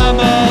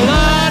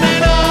Shyamalan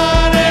and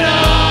on and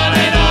on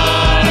and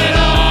on and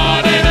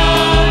on and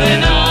on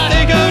and on.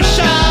 They go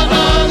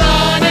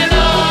Shyamalan and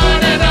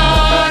on and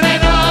on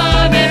and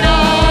on and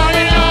on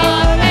and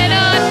on And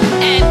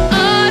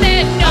on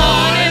and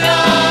on and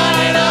on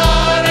and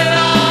on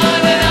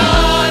and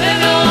on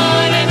and on and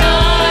on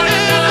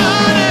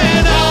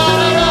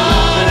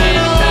and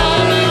on and on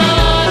and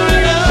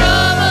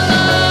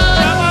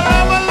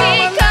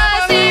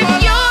because if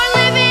you're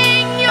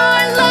living your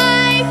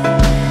life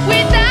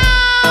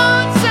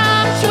without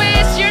some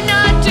twist, you're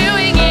not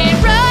doing it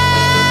right.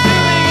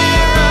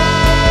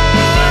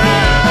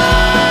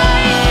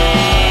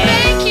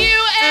 Thank you,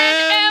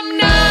 and M.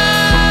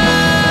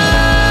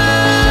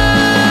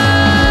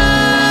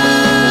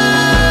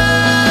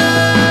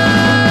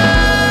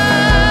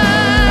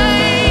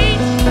 Night.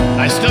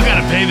 I still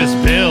gotta pay this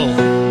bill.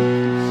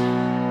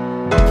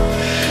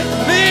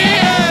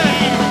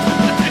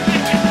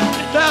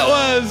 That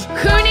was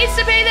Who needs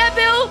to pay that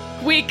bill?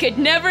 We could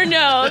never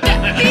know. The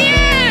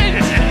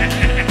end.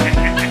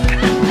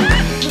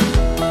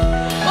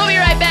 We'll be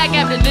right back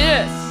after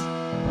this.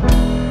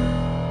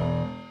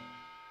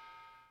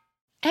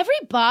 Every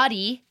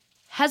body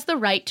has the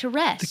right to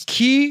rest.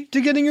 key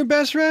to getting your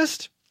best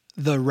rest.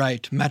 The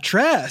right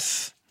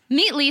mattress.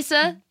 Meet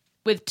Lisa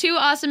with 2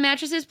 awesome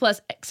mattresses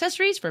plus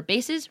accessories for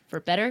bases for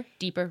better,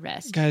 deeper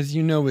rest. Guys,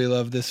 you know we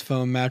love this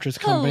foam mattress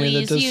company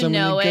Please, that does you so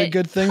know many it.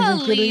 good things,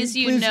 including Please,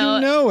 you please know you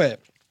it. know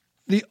it.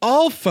 The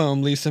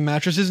all-foam Lisa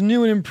mattress is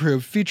new and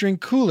improved, featuring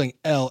cooling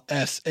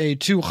LSA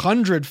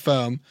 200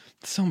 foam.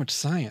 So much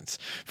science.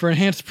 For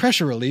enhanced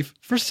pressure relief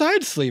for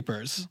side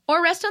sleepers.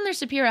 Or rest on their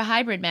Superior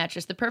Hybrid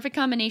mattress, the perfect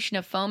combination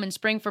of foam and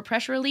spring for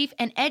pressure relief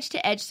and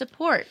edge-to-edge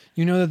support.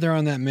 You know that they're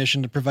on that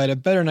mission to provide a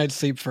better night's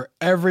sleep for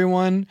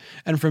everyone.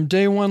 And from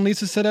day one,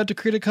 Lisa set out to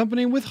create a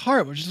company with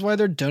heart, which is why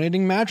they're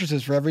donating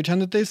mattresses for every time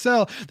that they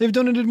sell. They've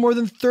donated more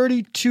than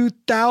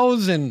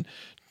 32,000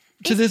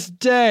 to this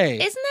day.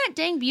 Isn't that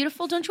dang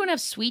beautiful? Don't you want to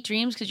have sweet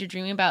dreams because you're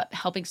dreaming about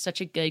helping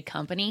such a good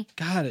company?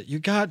 Got it. You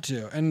got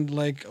to. And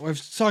like,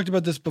 I've talked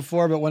about this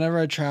before, but whenever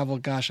I travel,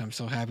 gosh, I'm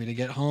so happy to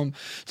get home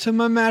to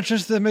my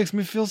mattress that makes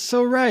me feel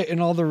so right in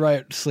all the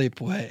right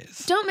sleep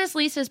ways. Don't miss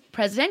Lisa's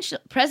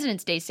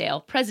President's Day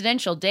sale.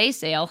 Presidential Day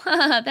sale.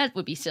 That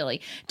would be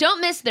silly.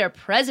 Don't miss their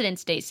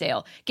President's Day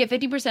sale. Get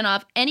 50%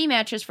 off any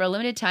mattress for a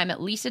limited time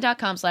at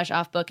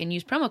lisa.com/offbook and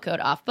use promo code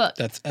offbook.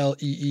 That's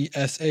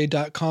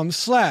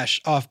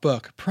leesa.com/offbook.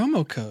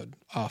 Promo code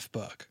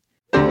offbook.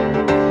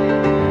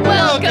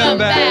 Welcome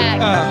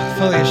back.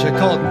 Felicia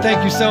Colton,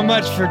 thank you so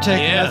much for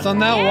taking us on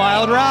that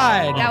wild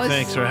ride. That was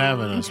Thanks for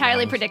having us.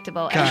 entirely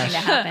predictable. Everything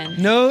that happened.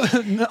 No,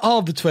 all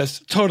of the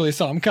twists. Totally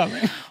saw them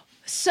coming.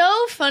 So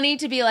funny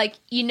to be like,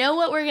 you know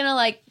what we're gonna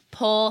like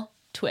pull?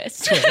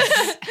 Twist.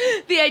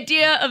 The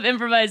idea of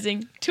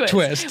improvising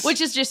twists.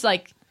 Which is just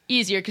like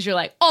easier because you're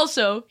like,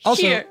 also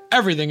here.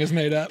 Everything is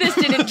made up. This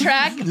didn't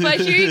track, but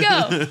here you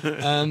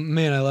go.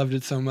 Man, I loved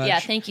it so much. Yeah,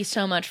 thank you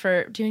so much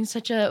for doing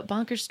such a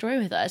bonkers story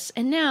with us.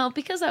 And now,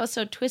 because that was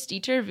so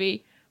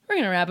twisty-turvy, we're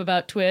going to rap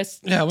about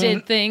twists. Yeah,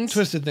 Twisted things.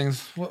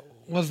 What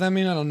does that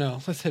mean? I don't know.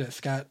 Let's hit it,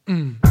 Scott.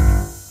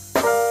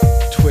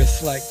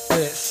 Twist like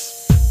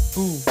this.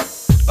 Ooh.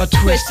 A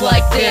twist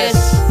like this.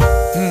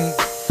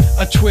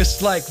 A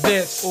twist like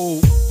this.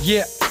 Ooh.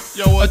 Yeah.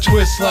 Yo, a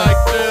twist like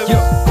this. Yo,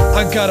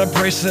 I got a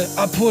bracelet,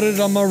 I put it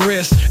on my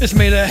wrist. It's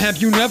made of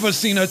hemp, you never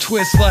seen a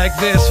twist like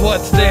this.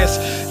 What's this?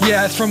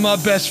 Yeah, it's from my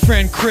best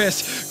friend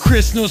Chris.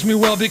 Chris knows me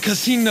well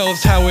because he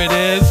knows how it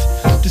is.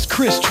 This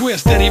Chris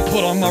twist that he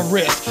put on my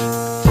wrist,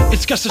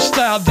 it's got a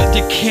style that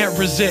you can't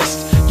resist.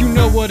 You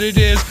know what it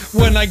is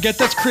when I get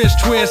that Chris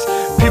twist.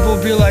 People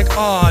be like,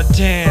 aw,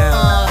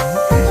 damn.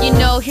 You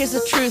know, here's the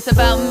truth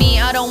about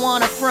me, I don't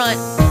want to front.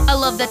 I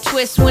love that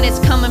twist when it's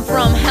coming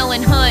from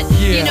Helen Hunt.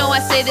 Yeah. You know, I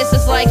say this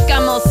is like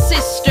I'm a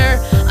sister.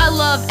 I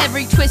love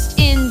every twist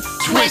in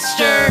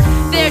Twister.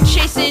 They're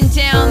chasing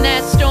down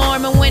that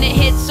storm, and when it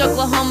hits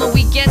Oklahoma,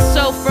 we get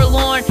so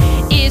forlorn.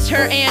 Is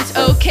her aunt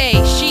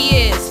okay?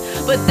 She is.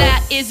 But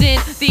that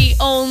isn't the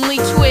only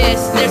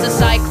twist. There's a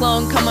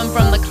cyclone coming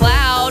from the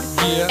cloud,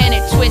 and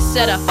it twists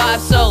at a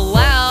 5 so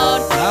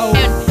loud.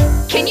 And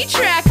can you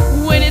track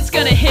when it's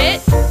gonna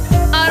hit?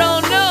 I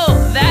don't know,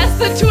 that's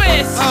the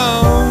twist.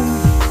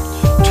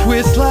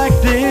 Twist like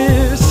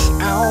this.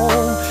 Ow.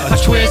 A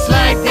twist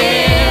like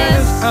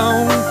this.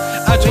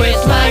 A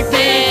twist like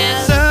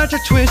this. Such a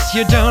twist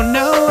you don't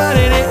know what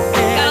it is.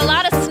 Got a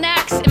lot of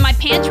snacks in my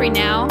pantry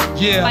now.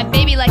 Yeah. My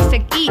baby likes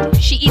to eat.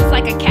 She eats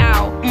like a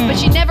cow. But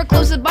she never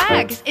closes the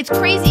bags. It's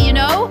crazy, you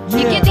know?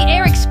 You get the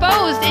air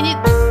exposed and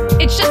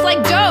it's just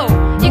like dough.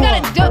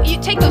 You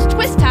take those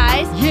twist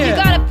ties. Yeah. You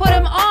gotta put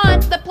them on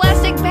the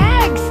plastic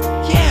bags.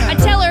 Yeah. I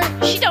tell her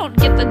she don't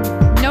get the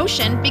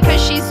notion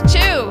because she's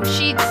 2.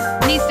 She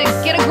needs to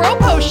get a grow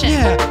potion.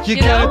 Yeah, you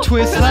gotta know?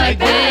 twist like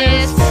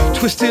this.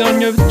 Twist it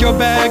on your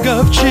bag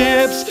of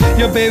chips.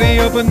 Your baby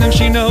open them,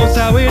 she knows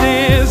how it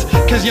is.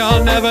 Cause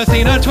y'all never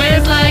seen a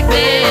twist like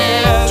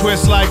this.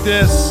 Twist like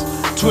this.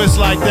 Twist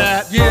like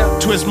that. Yeah.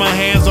 Twist my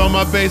hands on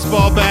my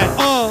baseball bat.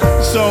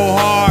 So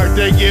hard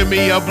they give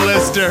me a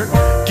blister.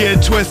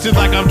 Get twisted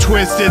like I'm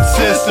Twisted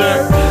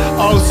Sister.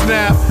 Oh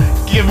snap,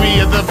 give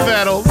me the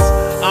pedals.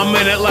 I'm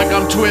in it like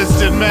I'm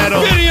Twisted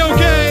Metal. Video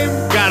game.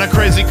 Got a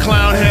crazy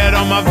clown head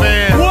on my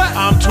van. What?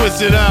 I'm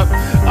twisted up,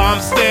 I'm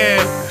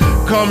Stan.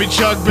 Call me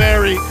Chuck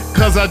Berry,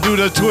 cause I do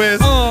the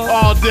twist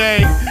all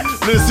day.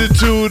 Listen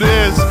to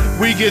this,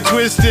 we get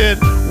twisted,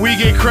 we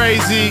get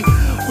crazy,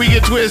 we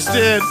get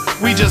twisted,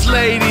 we just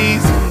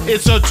ladies.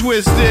 It's so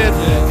twisted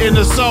in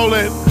the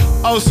soulin'.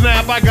 Oh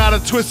snap, I got a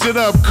twisted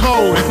up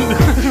coat.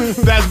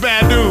 That's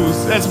bad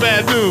news, that's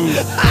bad news.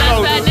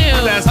 Bad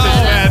news. That's just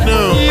bad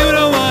news. You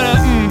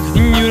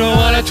don't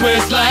wanna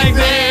twist like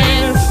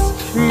this.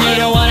 You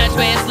don't wanna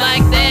twist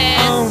like this.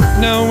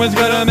 No one's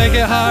gonna make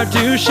it hard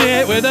to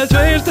shit with a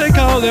twist to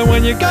call it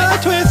when you got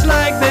a twist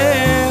like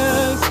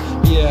this.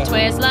 Yeah.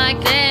 Twist like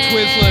this.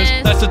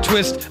 Twizzlers, that's a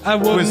twist. I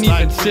wouldn't Twist even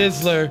like-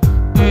 sizzler.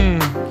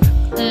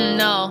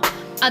 No,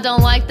 I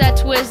don't like that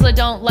Twizzler,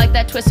 don't like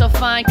that twist so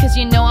fine. Cause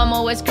you know I'm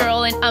always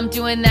girl and I'm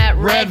doing that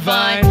red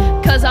vine.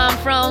 Cause I'm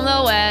from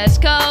the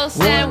West Coast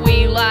and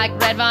we like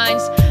red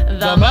vines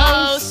the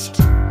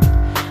most.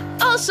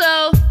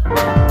 Also,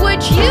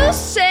 would you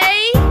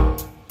say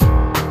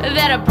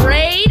that a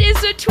braid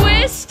is a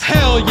twist?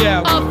 Hell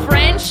yeah. A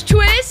French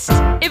twist?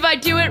 If I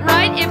do it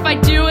right, if I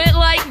do it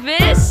like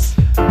this?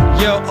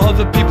 Yo, all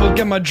the people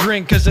get my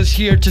drink cause it's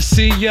here to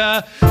see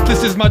ya.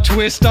 This is my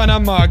twist on a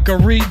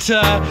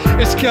margarita.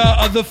 It's got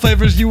other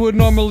flavors you would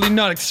normally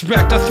not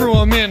expect. I throw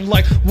them in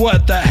like,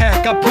 what the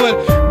heck? I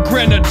put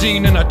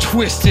grenadine and I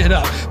twist it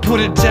up.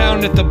 Put it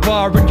down at the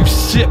bar and you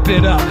sip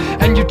it up.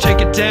 And you take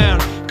it down,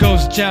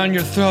 goes down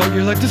your throat.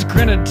 You're like, this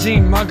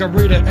grenadine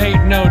margarita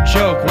ain't no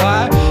joke.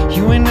 Why?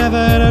 You ain't never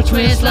had a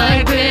twist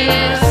like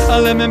this. A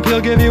lemon peel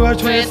give you a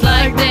twist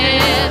like this.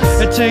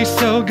 It tastes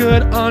so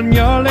good on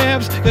your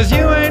lips cause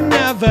you ain't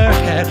never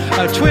had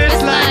a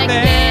twist like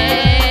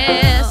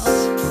this.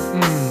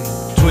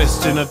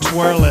 Twist and a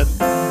twirl it.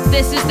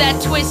 This is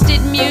that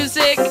twisted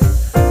music.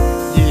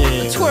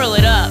 Yeah. Twirl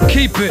it up.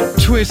 Keep it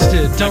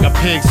twisted. Like a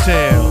pig's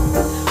tail.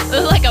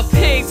 Like a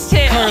pig's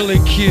tail. Curly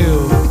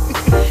Q.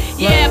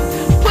 Yeah,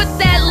 put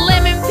that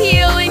lemon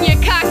peel in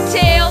your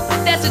cocktail.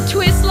 That's a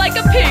twist like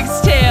a pig's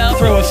tail.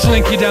 Throw a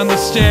slinky down the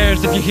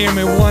stairs if you hear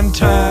me one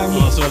time.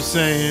 That's what I'm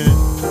saying.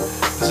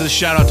 This is a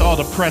shout out to all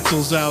the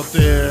pretzels out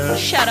there.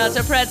 Shout out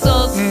to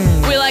pretzels.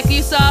 We like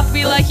you soft,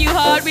 we like you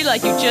hard, we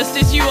like you just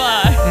as you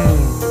are.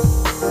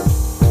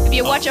 If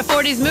you watch a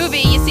 40s movie,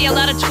 you see a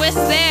lot of twists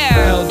there.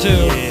 Hell too.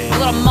 A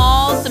little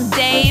malls, some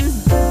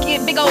dames,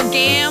 big old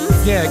gams.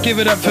 Yeah, give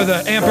it up for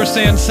the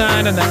ampersand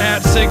sign and the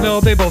 @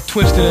 signal. They both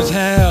twisted as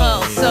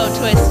hell. Oh, so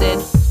twisted.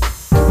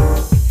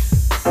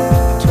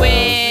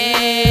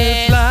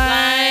 Twist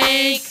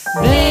like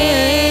this.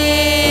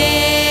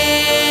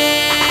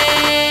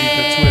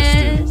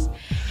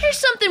 Here's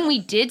something we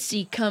did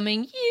see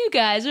coming. You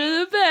guys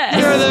are the best.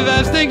 You're the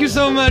best. Thank you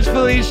so much,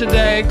 Felicia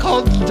Day,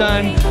 Colton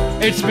Dunn.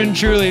 It's been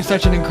truly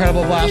such an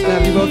incredible blast to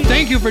have you both.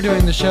 Thank you for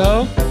doing the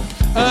show.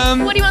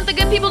 What do you want the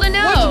good people to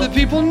know? What do the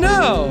people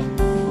know?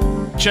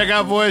 Check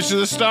out Voyage to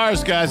the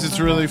Stars, guys. It's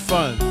really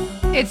fun.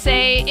 It's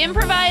a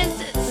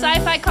improvised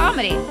sci-fi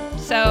comedy,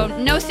 so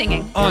no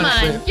singing. Come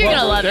on, you're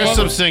gonna love There's it.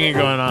 some singing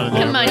going on in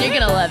there. Come on, you're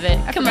gonna love it.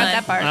 Come on.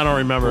 That part. I don't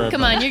remember it.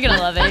 Come on, you're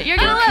gonna love it. You're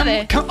gonna love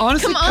it.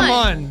 Honestly, come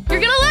on. You're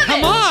gonna love it.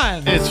 Come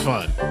on. It's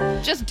fun.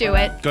 Just do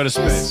it. Go to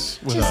space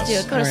with Just us. do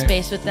it. Go to Alright.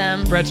 space with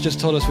them. Brett's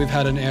just told us we've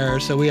had an error,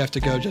 so we have to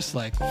go just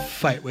like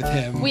fight with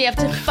him. We have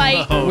to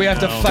fight. We have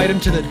to fight him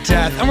to the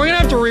death. And we're gonna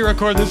have to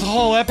re-record this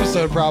whole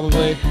episode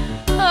probably.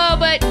 Oh,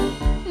 but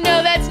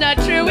no, that's not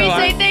true. We No,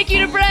 say thank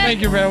you to Brett.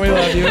 Thank you, Brett. We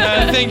love you.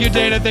 Thank you,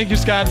 Dana. Thank you,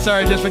 Scott.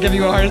 Sorry just for giving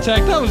you a heart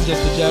attack. That was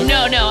just a joke.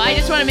 No, I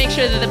just want to make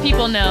sure that the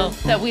people know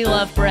that we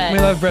love Brett. We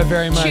love Brett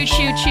very much. Choo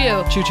choo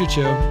choo. Choo choo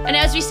choo. And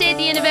as we say at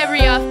the end of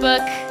every off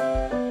book,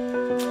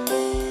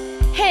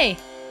 hey,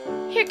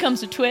 here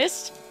comes a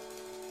twist.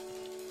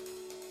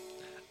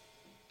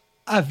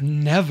 I've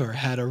never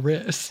had a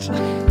wrist.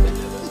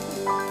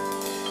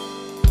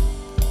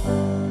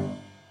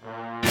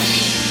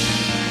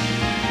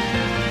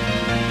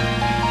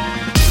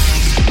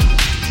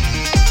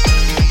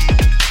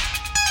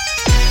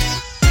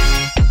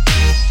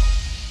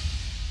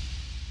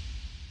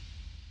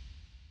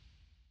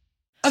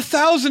 A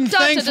thousand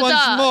thanks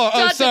once more.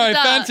 Oh, sorry,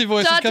 fancy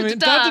voice is coming.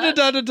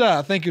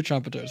 Da-da-da-da-da-da. Thank you,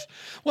 trumpeters.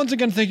 Once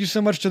again, thank you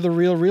so much to The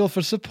Real Real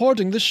for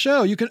supporting the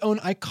show. You can own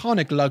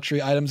iconic luxury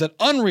items at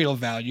unreal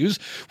values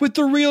with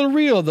The Real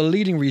Real, the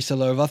leading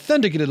reseller of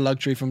authenticated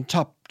luxury from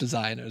top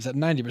designers at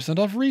 90%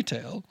 off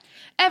retail.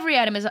 Every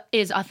item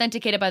is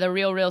authenticated by the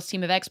Real Reals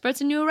team of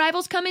experts, and new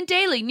arrivals come in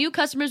daily. New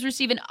customers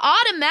receive an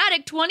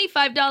automatic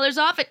 $25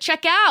 off at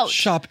checkout.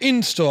 Shop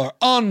in-store,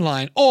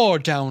 online, or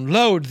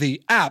download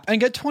the app and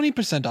get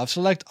 20% off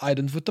select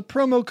items with the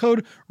promo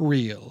code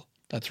REAL.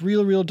 That's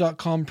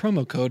realreal.com,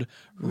 promo code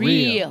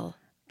REAL.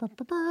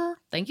 Real.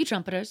 Thank you,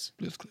 trumpeters.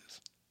 Blues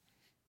Clues.